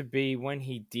seemed to be when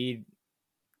he did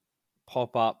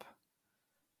pop up,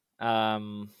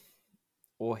 um,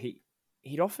 or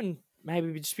he'd often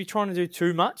maybe just be trying to do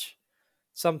too much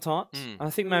sometimes. Mm. And I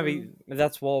think maybe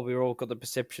that's why we all got the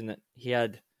perception that he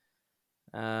had,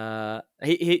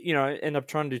 he end up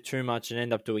trying to do too much and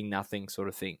end up doing nothing, sort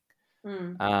of thing.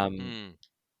 Um, Mm.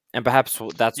 and perhaps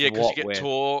that's Yeah, because you what get we're.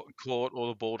 caught, or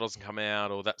the ball doesn't come out,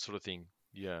 or that sort of thing.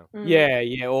 Yeah.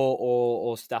 Yeah,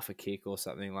 or stuff a kick or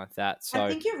something like that. I So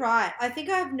think you're right. I think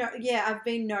I've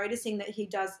been noticing that he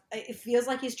does. It feels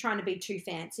like he's trying to be too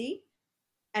fancy,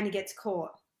 and he gets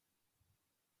caught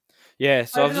yeah,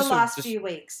 so over I've the just last just few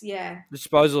weeks. Yeah.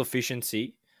 disposal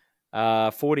efficiency,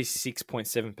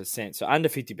 46.7%, so under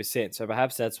 50%. So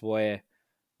perhaps that's where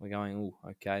we're going. Oh,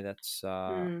 okay, that's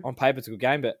Mm. on paper it's a good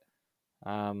game, but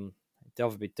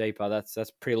delve a bit deeper. That's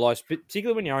pretty low,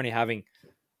 particularly when you're only having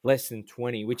less than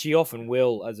 20, which he often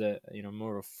will as a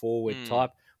more of a forward Mm.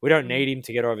 type. We don't need him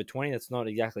to get over 20. That's not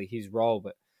exactly his role,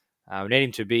 but we need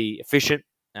him to be efficient,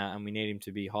 and we need him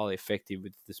to be highly effective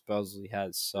with the disposals he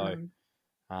has. So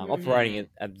operating Mm.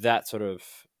 at that sort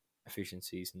of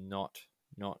efficiency is not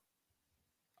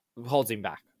holds him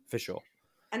back for sure.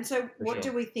 And so, For what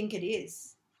sure. do we think it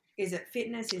is? Is it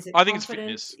fitness? Is it I think it's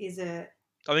confidence? fitness. Is it?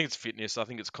 I think it's fitness. I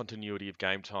think it's continuity of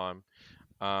game time.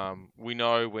 We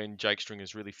know when Jake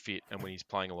Stringer's really fit and when he's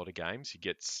playing a lot of games, he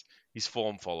gets his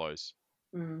form follows.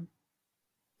 Mm,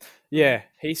 Yeah,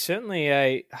 he's certainly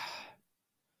a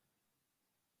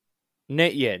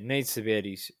needs to be at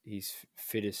his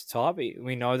fittest type.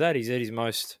 We know that he's at his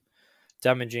most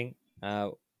damaging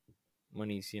when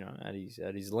he's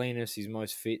at his leanest, he's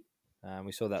most fit.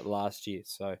 We saw that last year.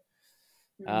 So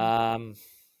mm. um,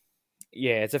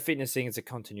 yeah, it's a fitness thing. It's a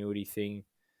continuity thing.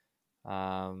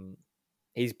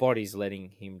 His body's letting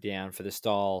him down for the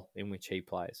style in which he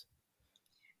plays.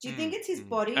 Do you think it's his And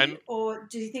body, or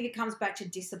do you think it comes back to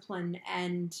discipline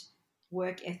and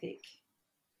work ethic?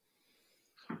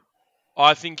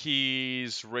 I think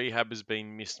his rehab has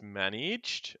been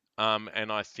mismanaged.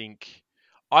 And I think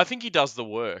he does the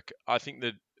work. I think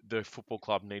that the football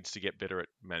club needs to get better at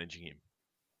managing him.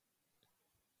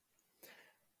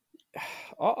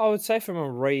 I would say from a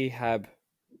rehab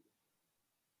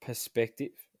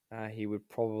perspective, he would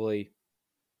probably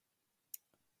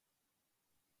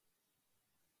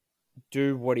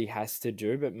do what he has to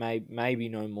do, but maybe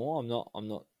no more. I'm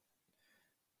not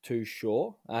too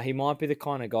sure. He might be the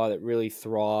kind of guy that really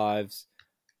thrives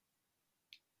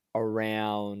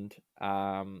around.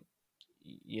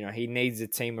 He needs a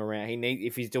team around.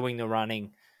 If he's doing the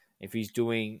running, if he's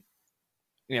doing,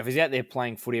 if he's out there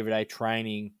playing footy every day,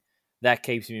 training, that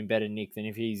keeps him in better nick than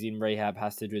if he's in rehab,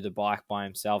 has to do the bike by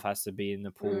himself, has to be in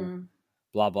the pool,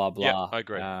 blah blah Yeah, blah. I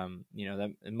agree.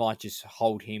 That it might just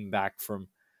hold him back from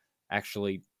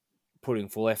actually putting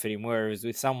full effort in. Whereas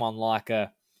with someone like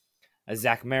a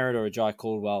Zach Merritt or a Jai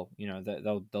Caldwell,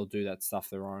 they'll do that stuff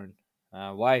their own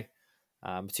way,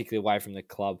 particularly away from the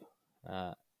club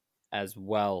as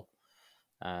well.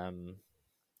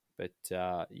 But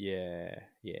I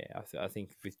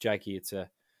think with Jakey, it's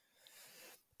a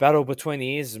battle between the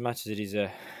ears as much as it is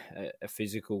a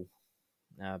physical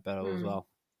battle as well.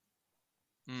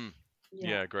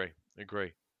 Yeah, agree.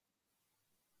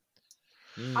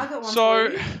 I got one for So,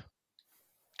 you.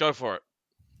 go for it.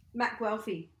 Matt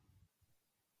Guelphy.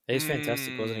 He's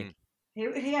fantastic, wasn't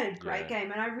he? He had a great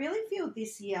game, and I really feel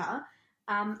this year.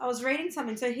 I was reading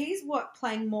something, so he's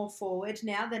playing more forward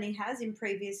now than he has in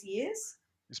previous years.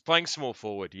 He's playing small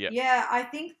forward, yeah. Yeah, I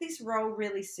think this role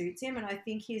really suits him, and I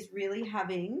think he's really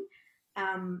having,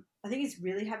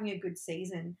 a good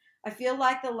season. I feel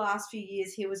like the last few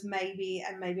years he was maybe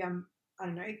I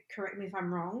don't know, correct me if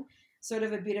I'm wrong, sort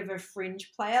of a bit of a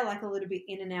fringe player, like a little bit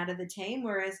in and out of the team.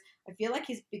 Whereas I feel like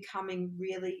he's becoming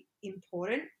really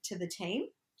important to the team.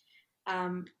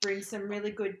 Brings some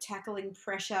really good tackling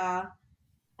pressure.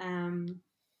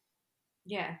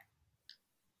 Yeah.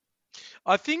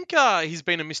 I think he's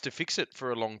been a Mr. Fix-It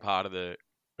for a long part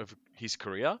of his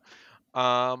career.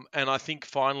 And I think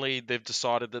finally they've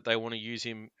decided that they want to use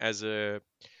him as a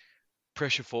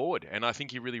pressure forward, and I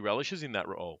think he really relishes in that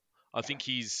role. I think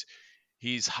he's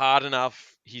hard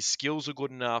enough, his skills are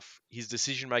good enough, his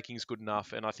decision making is good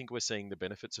enough, and I think we're seeing the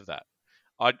benefits of that.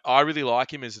 I really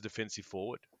like him as a defensive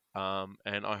forward, and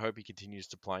I hope he continues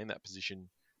to play in that position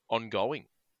ongoing.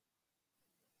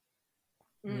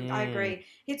 I agree.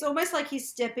 It's almost like he's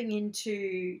stepping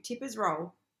into Tipper's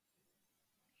role.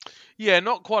 Yeah,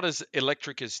 not quite as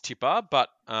electric as Tipper, but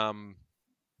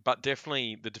but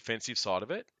definitely the defensive side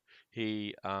of it,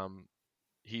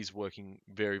 he's working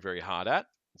very, very hard at.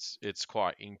 It's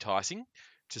quite enticing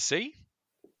to see.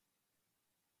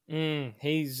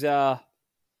 He's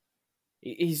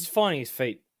finding his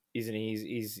feet, isn't he?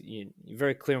 He's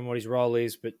very clear on what his role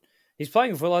is, but he's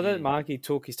playing for like that Mm, mark he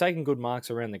took. He's taking good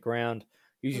marks around the ground,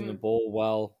 using the ball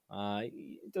well.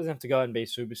 He doesn't have to go out and be a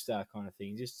superstar kind of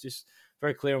thing. Just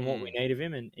very clear on what we mm, need of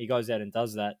him, and he goes out and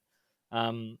does that.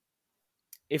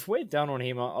 If we're done on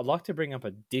him, I'd like to bring up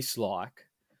a dislike.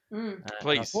 And I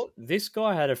please thought this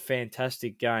guy had a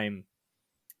fantastic game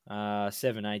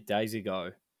 7-8 days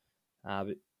ago.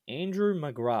 But Andrew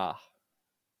McGrath,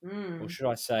 or should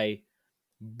I say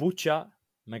Butcher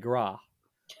McGrath,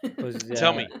 because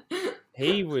tell me.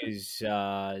 he was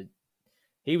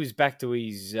back to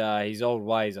his old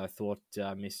ways. I thought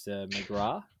Mr.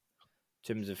 McGrath,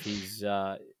 in terms of his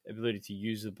ability to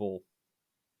use the ball.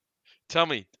 Tell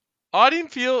me. I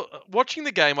didn't feel watching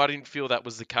the game. I didn't feel that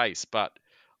was the case, but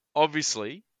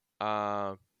obviously,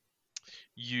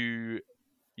 you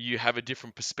have a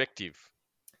different perspective.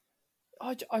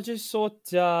 I just thought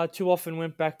too often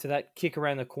went back to that kick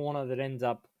around the corner that ends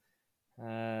up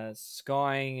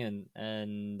skying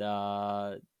and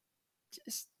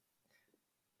just.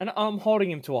 And I'm holding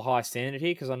him to a high standard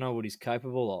here because I know what he's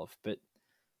capable of. But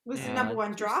was the number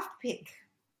one draft pick,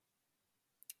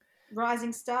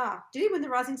 Rising Star. Did he win the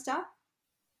Rising Star?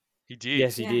 He did.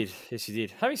 Yes, he did. Yes, he did.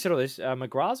 Having said all this,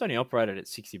 McGrath's only operated at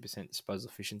 60%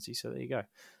 disposal efficiency, so there you go.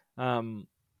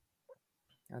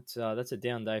 That's a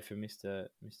down day for Mr.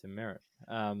 Merritt.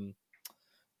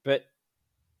 But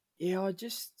yeah, I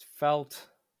just felt.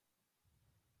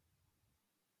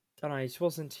 I don't know, it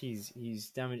wasn't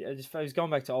his damage. I just felt he was going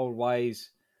back to old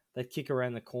ways. That kick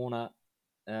around the corner,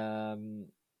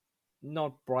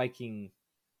 not breaking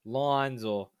lines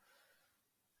or.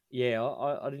 Yeah,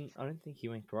 I didn't think he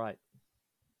went great.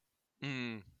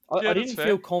 I didn't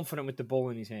feel confident with the ball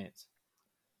in his hands.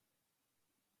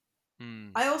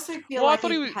 I also feel like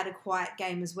he had a quiet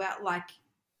game as well, like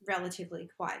relatively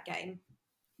quiet game,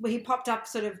 where he popped up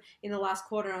sort of in the last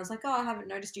quarter, and I was like, oh, I haven't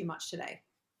noticed you much today.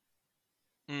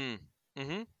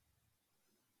 Mm-hmm.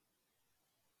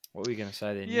 What were you going to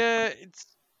say then? Yeah,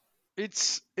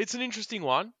 it's an interesting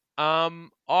one.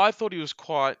 I thought he was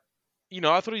quite,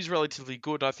 I thought he's relatively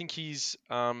good. I think he's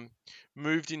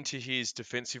moved into his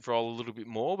defensive role a little bit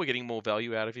more. We're getting more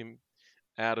value out of him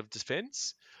out of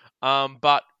defense.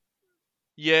 But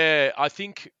yeah, I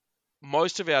think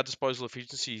most of our disposal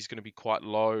efficiency is going to be quite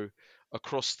low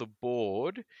across the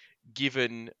board,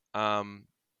 given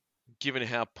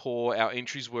how poor our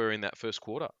entries were in that first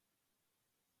quarter.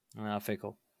 Fair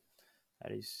call.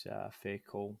 That is fair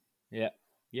call. Yeah.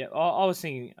 I was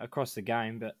thinking across the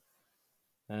game, but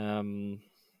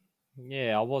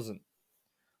yeah, I wasn't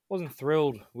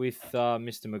thrilled with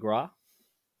Mr. McGrath.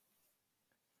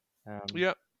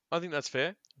 Yeah, I think that's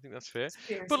fair.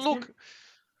 But look,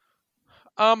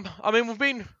 I mean, we've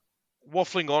been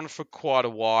waffling on for quite a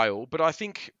while, but I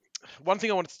think one thing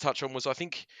I wanted to touch on was I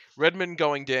think Redmond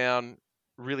going down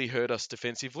really hurt us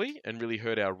defensively and really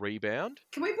hurt our rebound.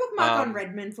 Can we bookmark on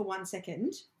Redmond for 1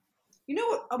 second? You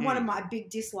know what one of my big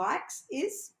dislikes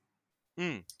is?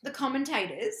 The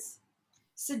commentators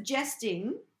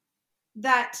suggesting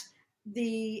that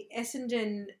the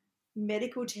Essendon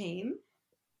medical team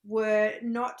were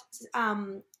not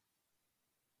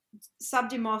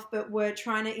subbed him off, but were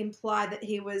trying to imply that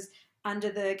he was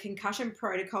under the concussion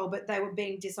protocol, but they were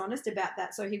being dishonest about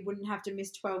that, so he wouldn't have to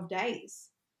miss 12 days.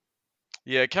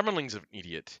 Yeah, Cameron Ling's an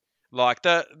idiot. Like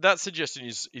that suggestion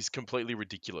is completely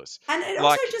ridiculous. And it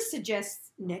also just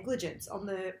suggests negligence on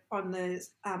the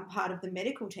part of the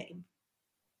medical team.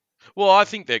 Well, I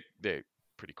think they're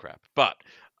pretty crap, but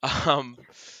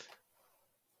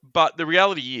the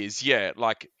reality is, yeah,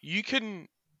 like you can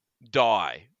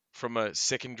die from a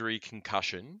secondary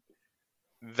concussion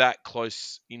that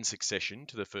close in succession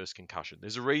to the first concussion.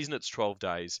 There's a reason it's 12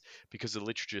 days because the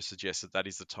literature suggests that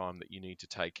is the time that you need to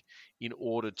take in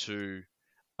order to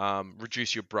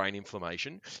reduce your brain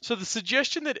inflammation. So the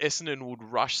suggestion that Essendon would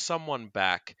rush someone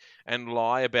back and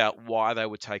lie about why they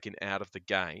were taken out of the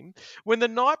game, when the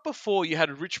night before you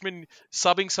had Richmond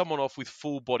subbing someone off with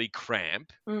full body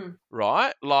cramp,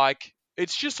 right? Like,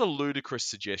 it's just a ludicrous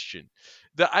suggestion.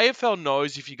 The AFL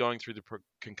knows if you're going through the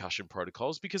concussion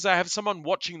protocols because they have someone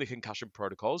watching the concussion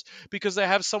protocols, because they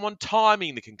have someone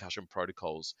timing the concussion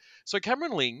protocols. So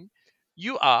Cameron Ling,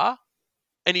 you are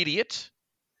an idiot,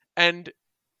 and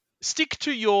stick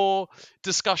to your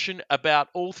discussion about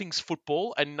all things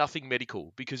football and nothing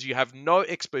medical, because you have no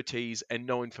expertise and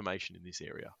no information in this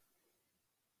area.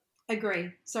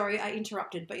 Agree. Sorry, I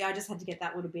interrupted, but yeah, I just had to get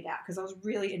that little bit out because I was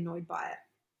really annoyed by it.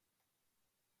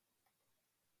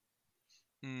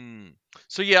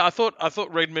 So yeah, I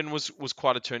thought Redmond was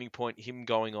quite a turning point, him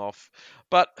going off.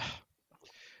 But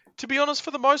to be honest, for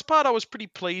the most part, I was pretty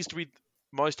pleased with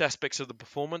most aspects of the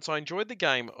performance. I enjoyed the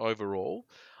game overall.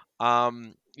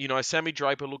 Sammy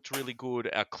Draper looked really good.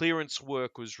 Our clearance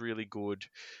work was really good.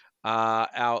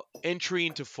 Our entry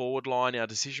into forward line, our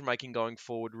decision making going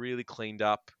forward, really cleaned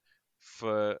up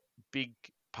for big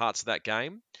parts of that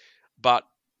game. But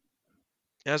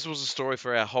as was the story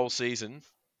for our whole season,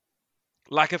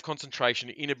 lack of concentration,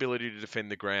 inability to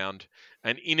defend the ground,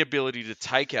 and inability to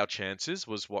take our chances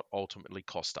was what ultimately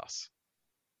cost us.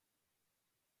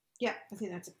 Yeah, I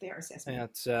think that's a fair assessment.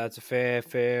 Yeah, it's a fair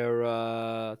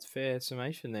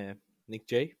summation there, Nick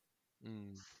G.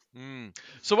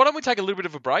 So why don't we take a little bit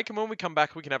of a break, and when we come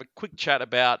back, we can have a quick chat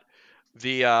about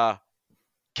the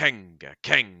Kanga,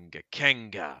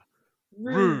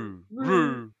 Roo,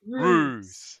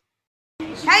 Roos.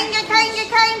 Kanga, Kanga,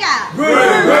 Kanga! Ray,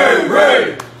 Ray,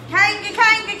 Ray! Kanga,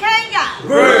 Kanga, Kanga!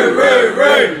 Ray, Ray,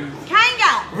 Ray!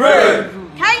 Kanga! Ray!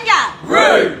 Kanga!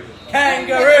 Ray!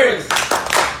 Kangaroos!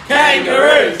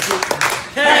 Kangaroos!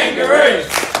 Kangaroos!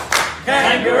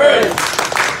 Kangaroos!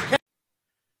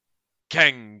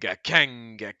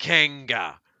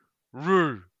 Kanga.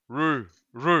 Roo.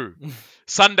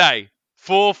 Sunday,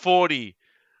 4:40.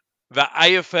 The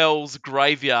AFL's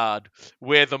graveyard,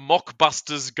 where the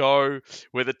mockbusters go,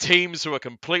 where the teams who are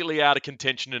completely out of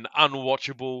contention and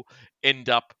unwatchable end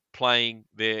up playing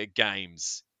their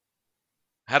games.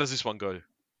 How does this one go?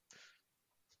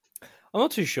 I'm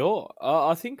not too sure.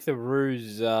 I think the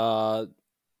Roos, they're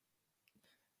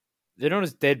not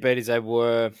as deadbeat as they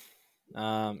were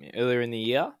earlier in the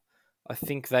year. I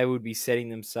think they would be setting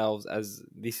themselves as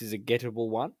this is a gettable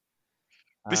one.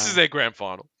 This is their grand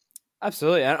final.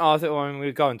 Absolutely. And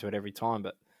we go into it every time,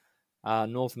 but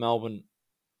North Melbourne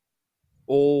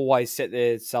always set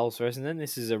themselves first, and then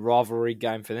this is a rivalry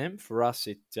game for them. For us,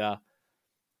 it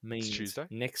means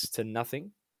next to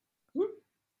nothing.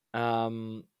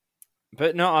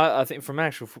 But no, I think from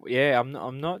actual, I'm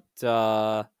not.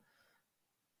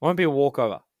 Won't be a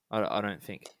walkover. I don't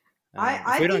think.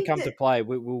 If we don't come to play,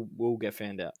 we'll get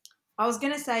found out. I was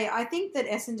going to say, I think that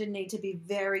Essendon need to be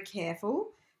very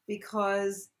careful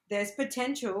because there's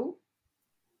potential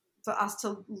for us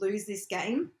to lose this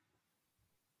game.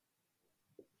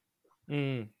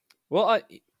 Well,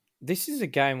 this is a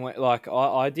game where,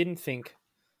 I didn't think.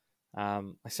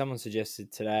 Someone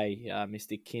suggested today,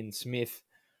 Mr. Kin Smith,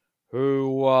 who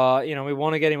we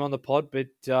want to get him on the pod, but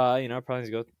probably he's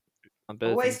got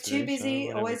always too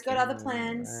busy, always got other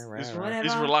plans. He's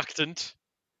reluctant.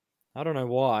 I don't know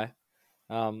why.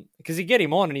 Because you get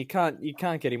him on and you can't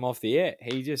get him off the air.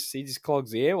 He just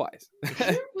clogs the airways.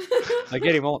 I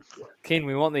get him on. Kin,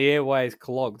 we want the airways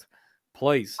clogged,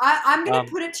 please. I'm going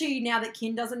to put it to you now that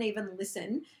Kin doesn't even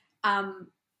listen.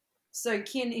 So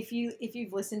Kin, if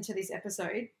you've listened to this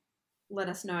episode, let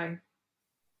us know.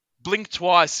 Blink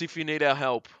twice if you need our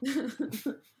help.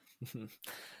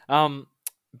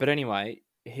 But anyway,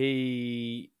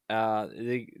 he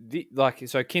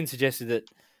so Kin suggested that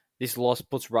this loss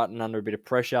puts Rutten under a bit of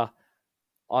pressure.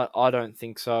 I don't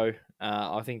think so.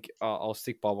 I think I'll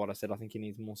stick by what I said. I think he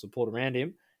needs more support around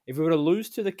him. If we were to lose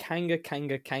to the Kanga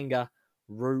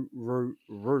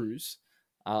Roos,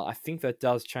 I think that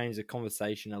does change the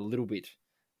conversation a little bit.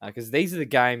 Because these are the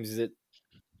games that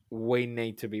we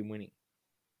need to be winning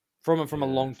from a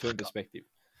long-term perspective.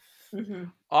 Mm-hmm.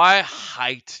 I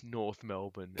hate North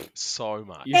Melbourne so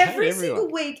much. Every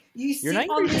single week you sit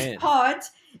on this pod.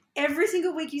 Every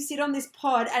single week you sit on this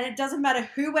pod, and it doesn't matter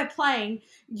who we're playing,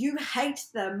 you hate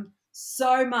them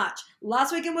so much.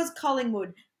 Last weekend was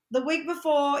Collingwood. The week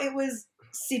before it was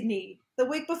Sydney. The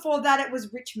week before that it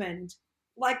was Richmond.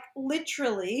 Like,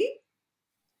 literally.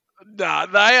 Nah,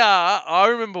 they are. I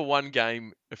remember one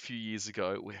game a few years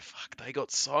ago where, they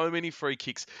got so many free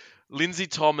kicks. Lindsay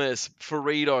Thomas,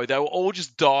 Ferrito, they were all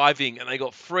just diving and they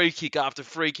got free kick after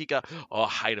free kick. Oh, I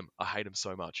hate them. I hate them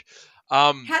so much.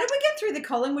 How did we get through the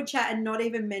Collingwood chat and not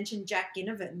even mention Jack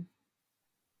Ginnivan?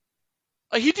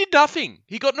 He did nothing.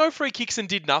 He got no free kicks and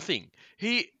did nothing.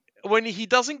 When he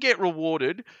doesn't get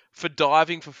rewarded for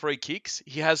diving for free kicks,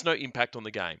 he has no impact on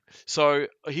the game. So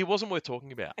he wasn't worth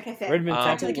talking about. Okay, fair. Redmond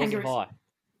tackle wasn't high.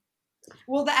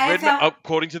 Well, the AFL,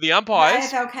 according to the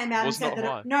umpires, the AFL came out and said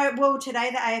that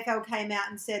today the AFL came out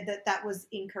and said that was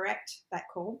incorrect. That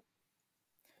call.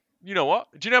 You know what?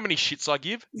 Do you know how many shits I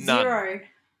give? None. 0.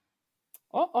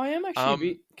 I am actually a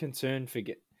bit concerned for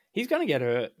he's going to get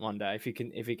hurt one day if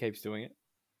he keeps doing it.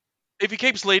 If he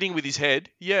keeps leading with his head,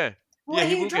 yeah. Well,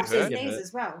 he he will get drops his hurt. knees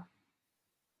as well.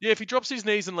 Yeah, if he drops his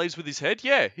knees and leaves with his head,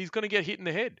 yeah, he's going to get hit in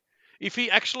the head. If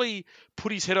he actually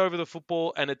put his head over the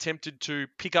football and attempted to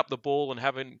pick up the ball and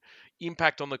have an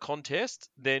impact on the contest,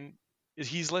 then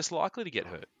he's less likely to get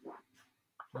hurt.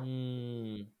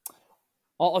 I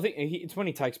think it's when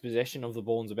he takes possession of the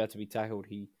ball and's about to be tackled,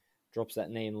 he drops that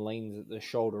knee and leans the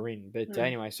shoulder in. But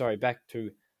anyway, sorry, back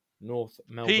to North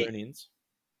Melburnians.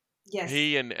 Yes.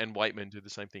 He and Waitman do the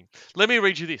same thing. Let me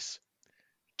read you this.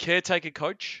 Caretaker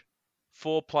coach,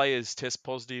 4 players test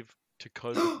positive to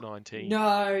COVID-19.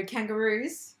 No,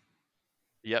 Kangaroos.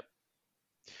 Yep.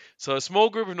 So a small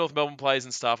group of North Melbourne players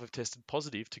and staff have tested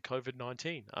positive to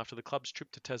COVID-19 after the club's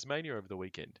trip to Tasmania over the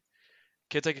weekend.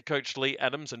 Caretaker coach Lee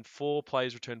Adams and 4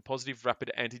 players returned positive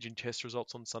rapid antigen test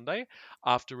results on Sunday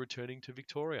after returning to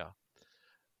Victoria.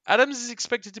 Adams is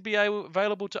expected to be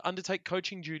available to undertake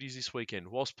coaching duties this weekend,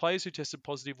 whilst players who tested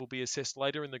positive will be assessed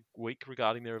later in the week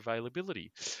regarding their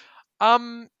availability.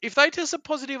 If they tested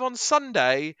positive on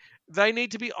Sunday, they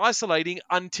need to be isolating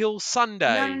until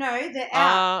Sunday. No, they're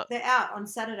out. They're out on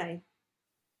Saturday.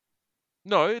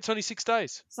 No, it's only 6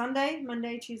 days. Sunday,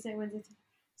 Monday, Tuesday, Wednesday,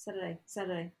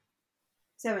 Saturday.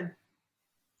 7.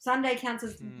 Sunday counts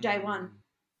as day 1.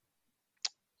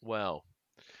 Well.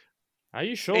 Are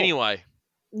you sure? Anyway.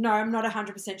 No, I'm not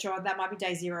 100% sure. That might be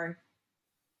day 0.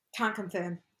 Can't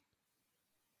confirm.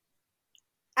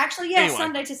 Actually, yeah, anyway.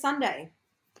 Sunday to Sunday.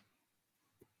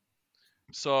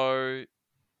 So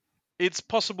it's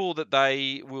possible that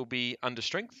they will be under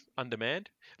strength, undermanned.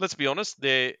 Let's be honest,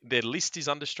 their list is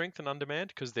under strength and undermanned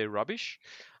because they're rubbish.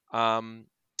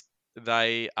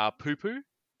 They are poo-poo,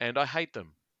 and I hate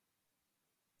them.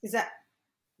 Is that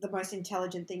the most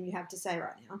intelligent thing you have to say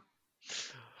right now?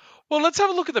 Well, let's have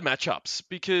a look at the matchups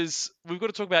because we've got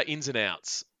to talk about ins and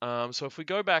outs. So if we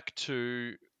go back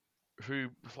to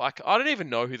I don't even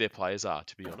know who their players are,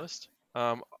 to be honest.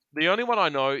 The only one I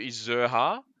know is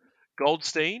Zerha,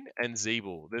 Goldstein, and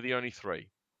Zeeble. They're the only 3.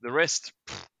 The rest,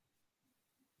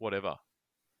 whatever.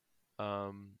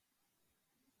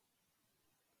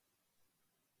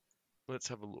 Let's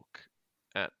have a look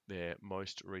at their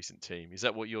most recent team. Is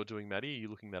that what you're doing, Maddie? Are you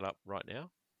looking that up right now?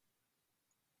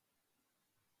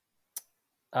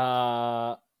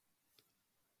 No,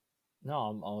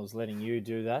 I was letting you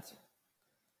do that.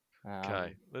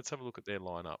 Okay, let's have a look at their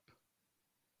lineup.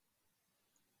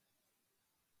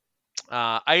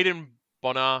 Aiden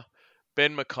Bonner,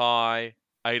 Ben Mackay,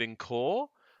 Aiden Core,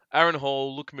 Aaron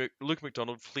Hall, Luke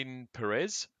McDonald, Flynn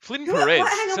Perez. Flynn Perez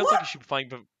sounds like he should be playing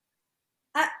for... who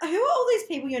are all these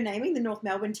people you're naming, the North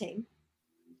Melbourne team?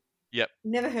 Yep.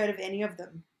 Never heard of any of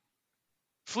them.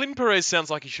 Flynn Perez sounds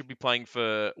like he should be playing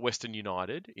for Western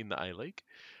United in the A-League.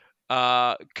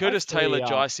 Curtis Taylor,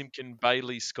 Jai Simpkin,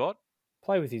 Bailey Scott.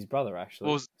 Play with his brother,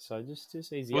 actually. So just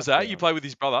easy. Was that? You play with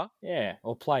his brother? Yeah,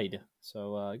 or played.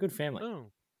 So good family.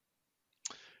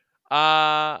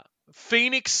 Oh.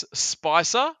 Phoenix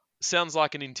Spicer sounds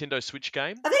like a Nintendo Switch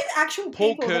game. Are these actual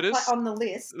Paul people Curtis, that on the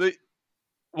list?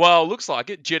 Well, looks like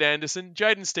it. Jed Anderson,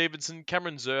 Jaden Stevenson,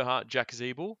 Cameron Zerhart, Jack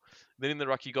Zeeble. Then in the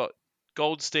ruck you got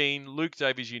Goldstein, Luke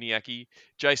Davies-Uniacke,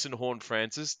 Jason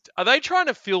Horn-Francis. Are they trying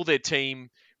to fill their team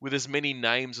with as many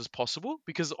names as possible?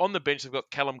 Because on the bench they've got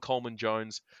Callum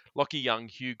Coleman-Jones, Lockie Young,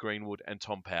 Hugh Greenwood, and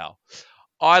Tom Powell.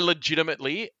 I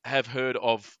legitimately have heard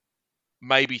of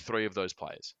maybe 3 of those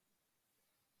players.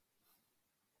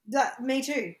 Me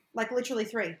too. Like literally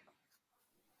 3.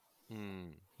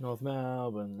 North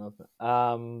Melbourne.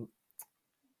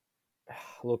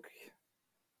 Look,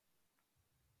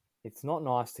 it's not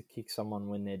nice to kick someone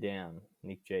when they're down,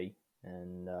 Nick G.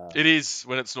 And it is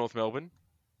when it's North Melbourne.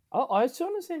 I still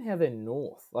understand how they're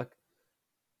north. Like,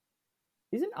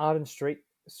 isn't Arden Street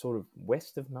sort of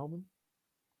west of Melbourne?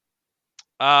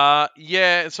 Yeah,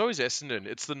 it's always Essendon.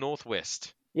 It's the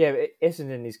northwest. Yeah, but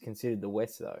Essendon is considered the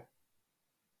west though.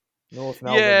 North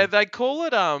Melbourne. Yeah, they call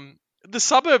it the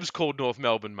suburbs called North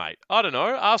Melbourne, mate. I don't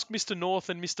know. Ask Mr. North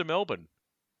and Mr. Melbourne.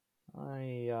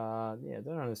 I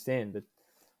don't understand, but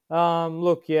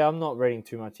look, yeah, I'm not reading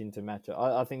too much into matchup.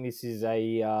 I think this is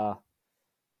a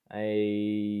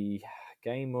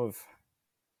game of,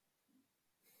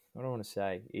 what do I want to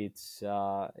say? It's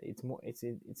an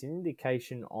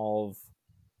indication of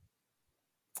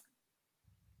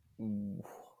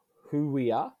who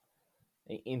we are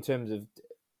in terms of,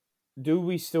 do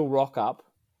we still rock up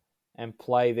and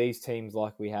play these teams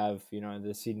like we have, the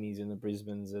Sydneys and the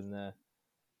Brisbanes and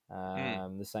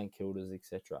the St Kildas,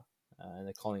 etc., and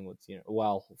the Collingwoods,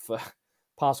 for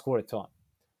past quarter time.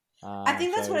 I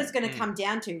think that's what it's going to come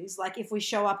down to, is like if we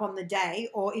show up on the day,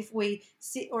 or if we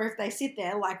sit, or if they sit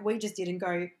there like we just did and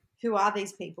go, who are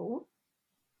these people?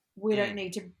 We don't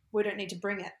need to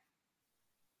bring it.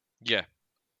 Yeah,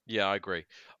 I agree.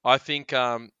 I think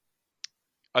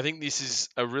this is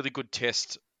a really good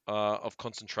test of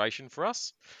concentration for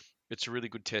us. It's a really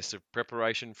good test of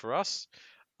preparation for us,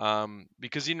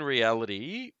 because in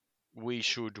reality, we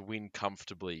should win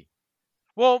comfortably.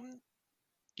 Well,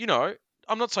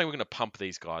 I'm not saying we're going to pump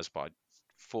these guys by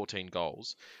 14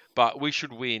 goals, but we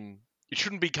should win. It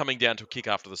shouldn't be coming down to a kick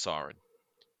after the siren.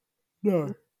 No,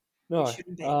 It no.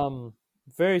 shouldn't be.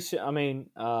 I mean,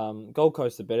 Gold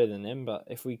Coast are better than them, but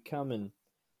if we come and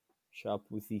show up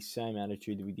with the same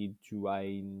attitude that we did to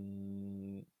a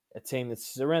team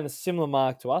that's around a similar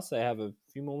mark to us, they have a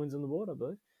few more wins on the board, I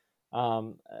believe.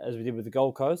 As we did with the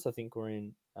Gold Coast, I think we're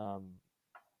in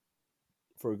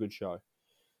for a good show.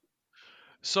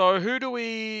 So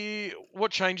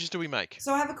what changes do we make?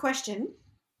 So I have a question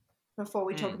before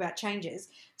we talk about changes.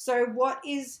 So what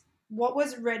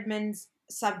was Redmond's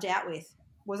subbed out with?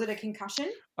 Was it a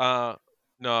concussion? No,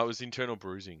 it was internal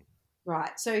bruising.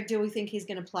 Right. So do we think he's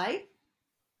going to play?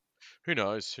 Who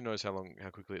knows? Who knows how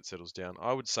quickly it settles down?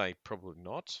 I would say probably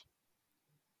not.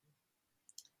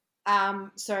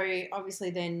 So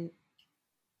obviously then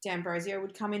D'Ambrosio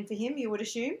would come in for him, you would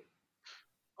assume?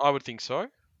 I would think so.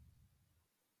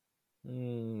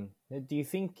 Do you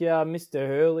think Mr.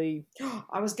 Hurley...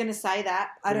 I was going to say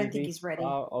that. I don't think he's ready.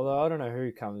 Although I don't know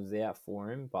who comes out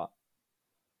for him, but...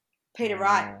 Peter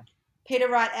Wright. Peter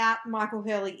Wright out, Michael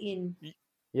Hurley in.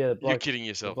 Yeah, you're kidding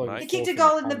yourself, mate. He kicked a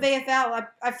goal in the VFL.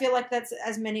 I feel like that's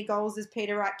as many goals as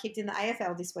Peter Wright kicked in the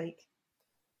AFL this week.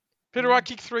 Peter Wright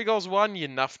kicked 3 goals, 1, you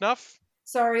nuff.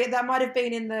 Sorry, that might have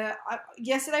been in the...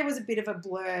 yesterday was a bit of a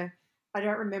blur. I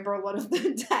don't remember a lot of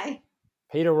the day.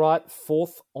 Peter Wright,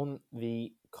 4th on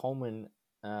the Coleman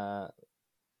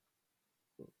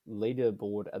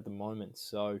leaderboard at the moment.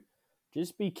 So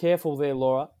just be careful there,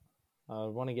 Laura. I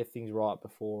want to get things right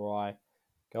before I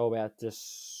go about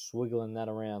just swiggling that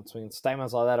around, swinging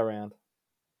statements like that around.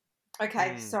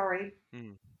 Okay, sorry.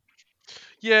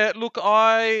 Yeah, look,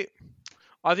 I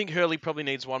think Hurley probably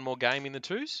needs one more game in the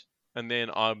twos, and then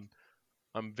I'm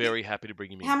very happy to bring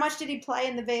him in. How much did he play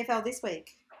in the VFL this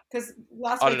week? Because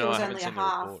last week it was only a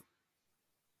half.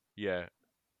 Yeah.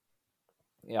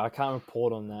 Yeah, I can't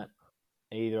report on that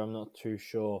either. I'm not too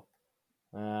sure.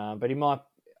 But he might...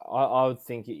 I would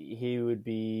think he would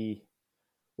be...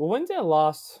 Well, when's our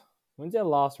last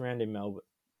round in Melbourne?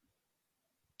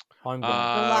 Home game. The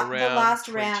last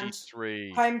 23.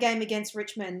 round. Home game against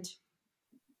Richmond.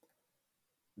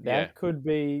 That could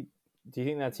be... Do you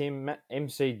think that's him?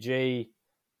 MCG,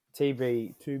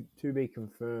 TB, to be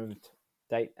confirmed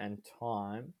date and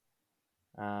time.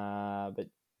 But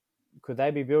could they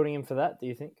be building him for that, do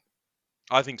you think?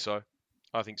 I think so.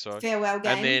 Farewell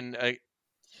game. And then...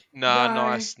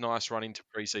 nice run into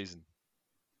pre-season.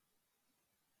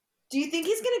 Do you think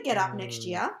he's going to get up next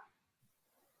year?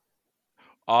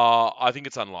 I think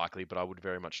it's unlikely, but I would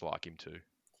very much like him to.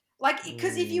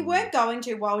 Because if you weren't going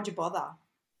to, why would you bother?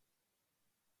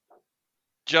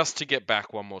 Just to get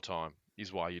back one more time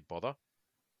is why you'd bother.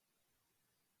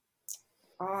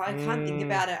 Oh, I can't think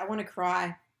about it. I want to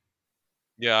cry.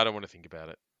 Yeah, I don't want to think about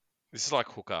it. This is like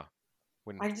Hooker.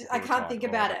 I can't think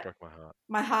about it. Broke my heart.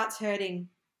 My heart's hurting.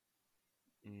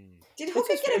 Did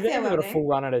Hooker get a farewell game? He got a full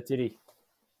run at it, did he?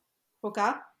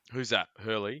 Hooker? Who's that?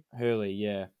 Hurley? Hurley,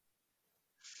 yeah.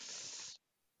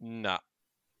 Nah.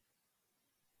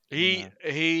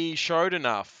 He showed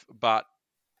enough, but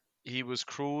he was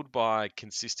cruelled by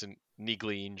consistent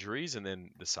niggly injuries and then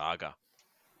the saga.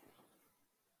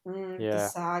 The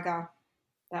saga.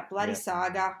 That bloody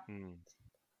saga.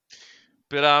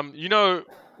 But you know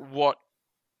what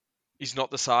is not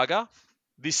the saga?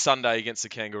 This Sunday against the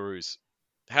Kangaroos.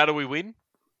 How do we win?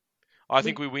 I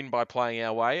think we win by playing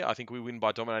our way. I think we win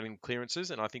by dominating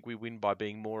clearances, and I think we win by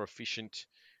being more efficient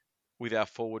with our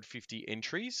forward 50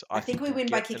 entries. I think we win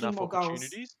by kicking more goals.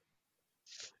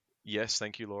 Yes,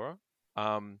 thank you, Laura.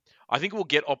 I think we'll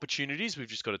get opportunities. We've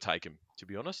just got to take them, to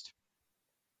be honest.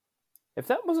 If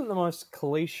that wasn't the most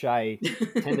cliche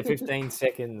 10 to 15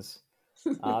 seconds,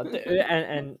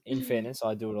 and in fairness,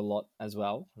 I do it a lot as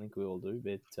well. I think we all do,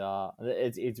 but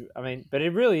but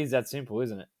it really is that simple,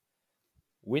 isn't it?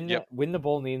 Win the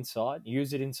ball on the inside,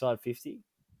 use it inside 50,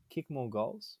 kick more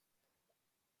goals,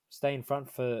 stay in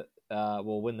front for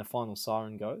when the final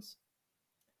siren goes,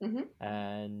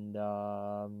 and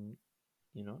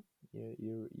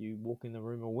you walk in the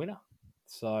room a winner.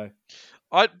 So,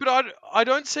 I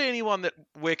don't see anyone that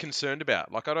we're concerned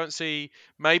about. Like I don't see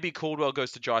maybe Caldwell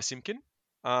goes to Jai Simpkin,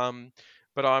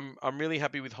 but I'm really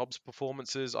happy with Hobbs'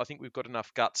 performances. I think we've got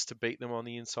enough guts to beat them on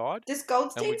the inside. Does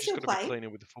Goldstein and we've just still got to play? be cleaner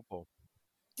with the football.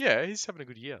 Yeah, he's having a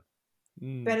good year.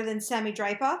 Better than Sammy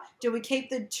Draper. Do we keep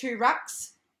the 2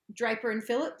 rucks, Draper and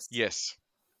Phillips. Yes.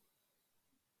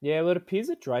 Yeah, well, it appears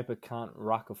that Draper can't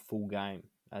ruck a full game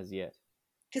as yet.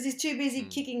 Because he's too busy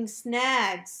kicking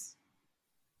snags.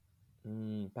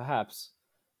 Perhaps.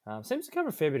 Seems to cover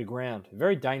a fair bit of ground.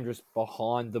 Very dangerous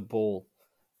behind the ball.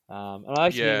 And I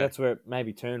actually think that's where it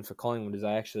maybe turned for Collingwood, is they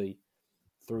actually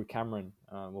threw Cameron,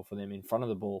 for them, in front of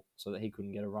the ball so that he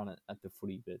couldn't get a run at the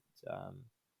footy. But,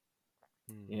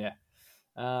 yeah.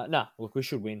 No, look, we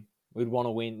should win. We'd want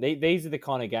to win. These are the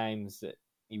kind of games that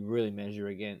you really measure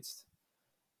against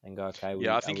and go, okay.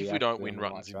 I think if we don't win,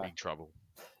 Rutten's in big trouble.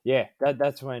 Yeah,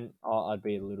 that's when I'd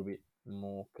be a little bit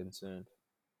more concerned.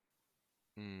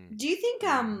 Do you think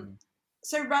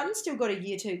so Rutten's still got a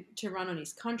year to run on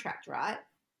his contract, right?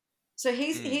 So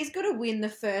he's got to win the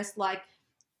first, like,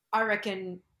 I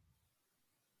reckon,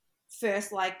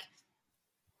 first, like,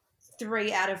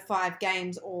 3 out of 5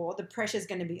 games, or the pressure's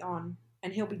going to be on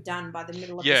and he'll be done by the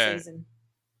middle of the season.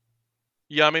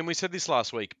 Yeah, I mean, we said this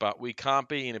last week, but we can't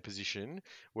be in a position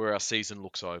where our season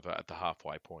looks over at the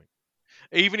halfway point.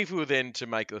 Even if we were then to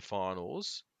make the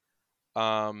finals,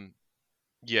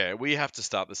 we have to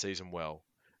start the season well.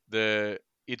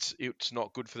 It's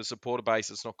not good for the supporter base.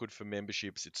 It's not good for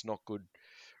memberships. It's not good,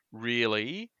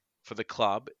 really, for the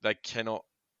club. They cannot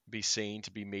be seen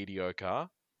to be mediocre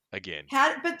again.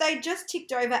 But they just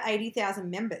ticked over 80,000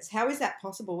 members. How is that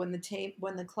possible when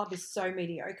the club is so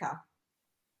mediocre?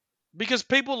 Because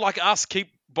people like us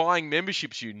keep buying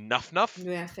memberships, you nuff.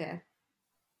 Yeah, fair.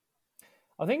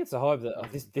 I think it's a hope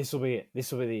that this will be it.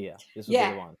 This will be the year. This will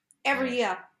be the one. Every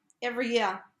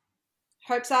year.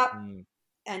 Hopes up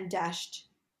and dashed.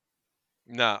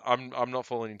 No, I'm not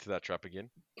falling into that trap again.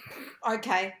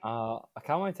 Okay. I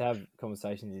can't wait to have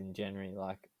conversations in January.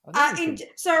 Like,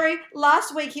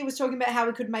 last week he was talking about how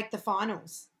we could make the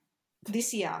finals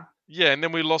this year. Yeah, and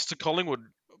then we lost to Collingwood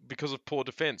because of poor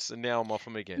defence, and now I'm off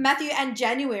him again. Matthew, and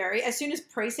January, as soon as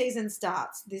preseason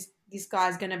starts, this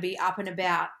guy's going to be up and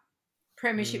about.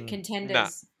 Premiership contenders. Nah.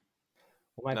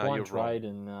 We'll make one trade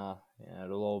and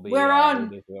it'll all be... We're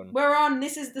on.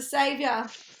 This is the saviour.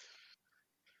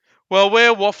 Well,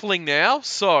 we're waffling now,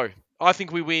 so I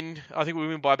think we win. I think we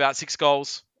win by about 6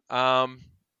 goals.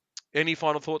 Any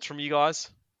final thoughts from you guys?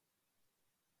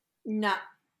 No.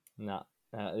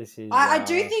 This is... I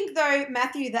do think, though,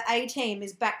 Matthew, the A team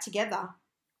is back together.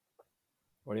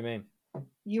 What do you mean?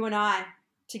 You and I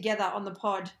together on the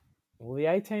pod. Well, the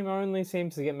A team only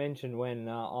seems to get mentioned when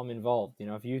I'm involved. You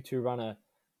know, if you two run a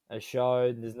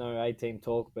show, there's no A team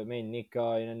talk, but me and Nick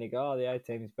go, Nick, the A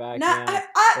team's back now.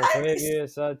 All three of you,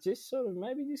 so just sort of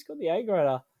maybe just got the A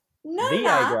grader.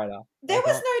 A grader. There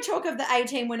was no talk of the A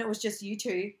team when it was just you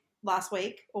two last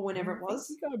week or whenever it was.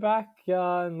 You go back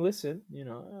and listen. You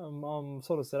know, I'm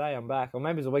sort of today I'm back, or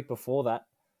maybe it was a week before that.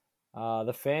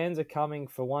 The fans are coming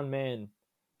for one man.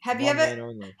 Have you ever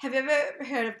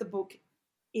heard of the book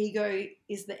Ego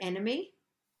is the Enemy?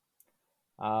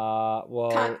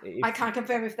 I can't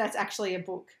confirm if that's actually a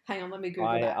book. Hang on, let me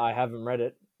Google that. I haven't read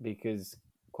it because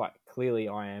quite clearly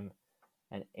I am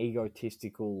an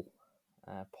egotistical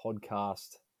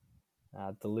podcast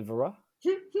deliverer.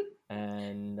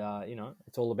 And,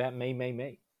 it's all about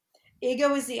me.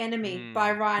 Ego is the Enemy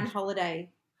by Ryan Holiday.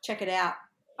 Check it out.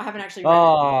 I haven't actually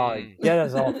read it. Get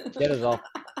us off.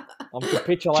 I'm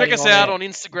capitulating. Check us out on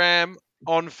Instagram,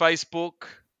 on Facebook,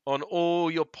 on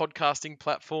all your podcasting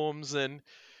platforms. And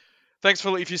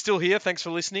if you're still here, thanks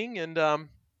for listening. And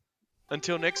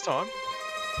until next time,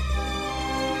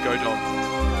 go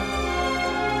Dons.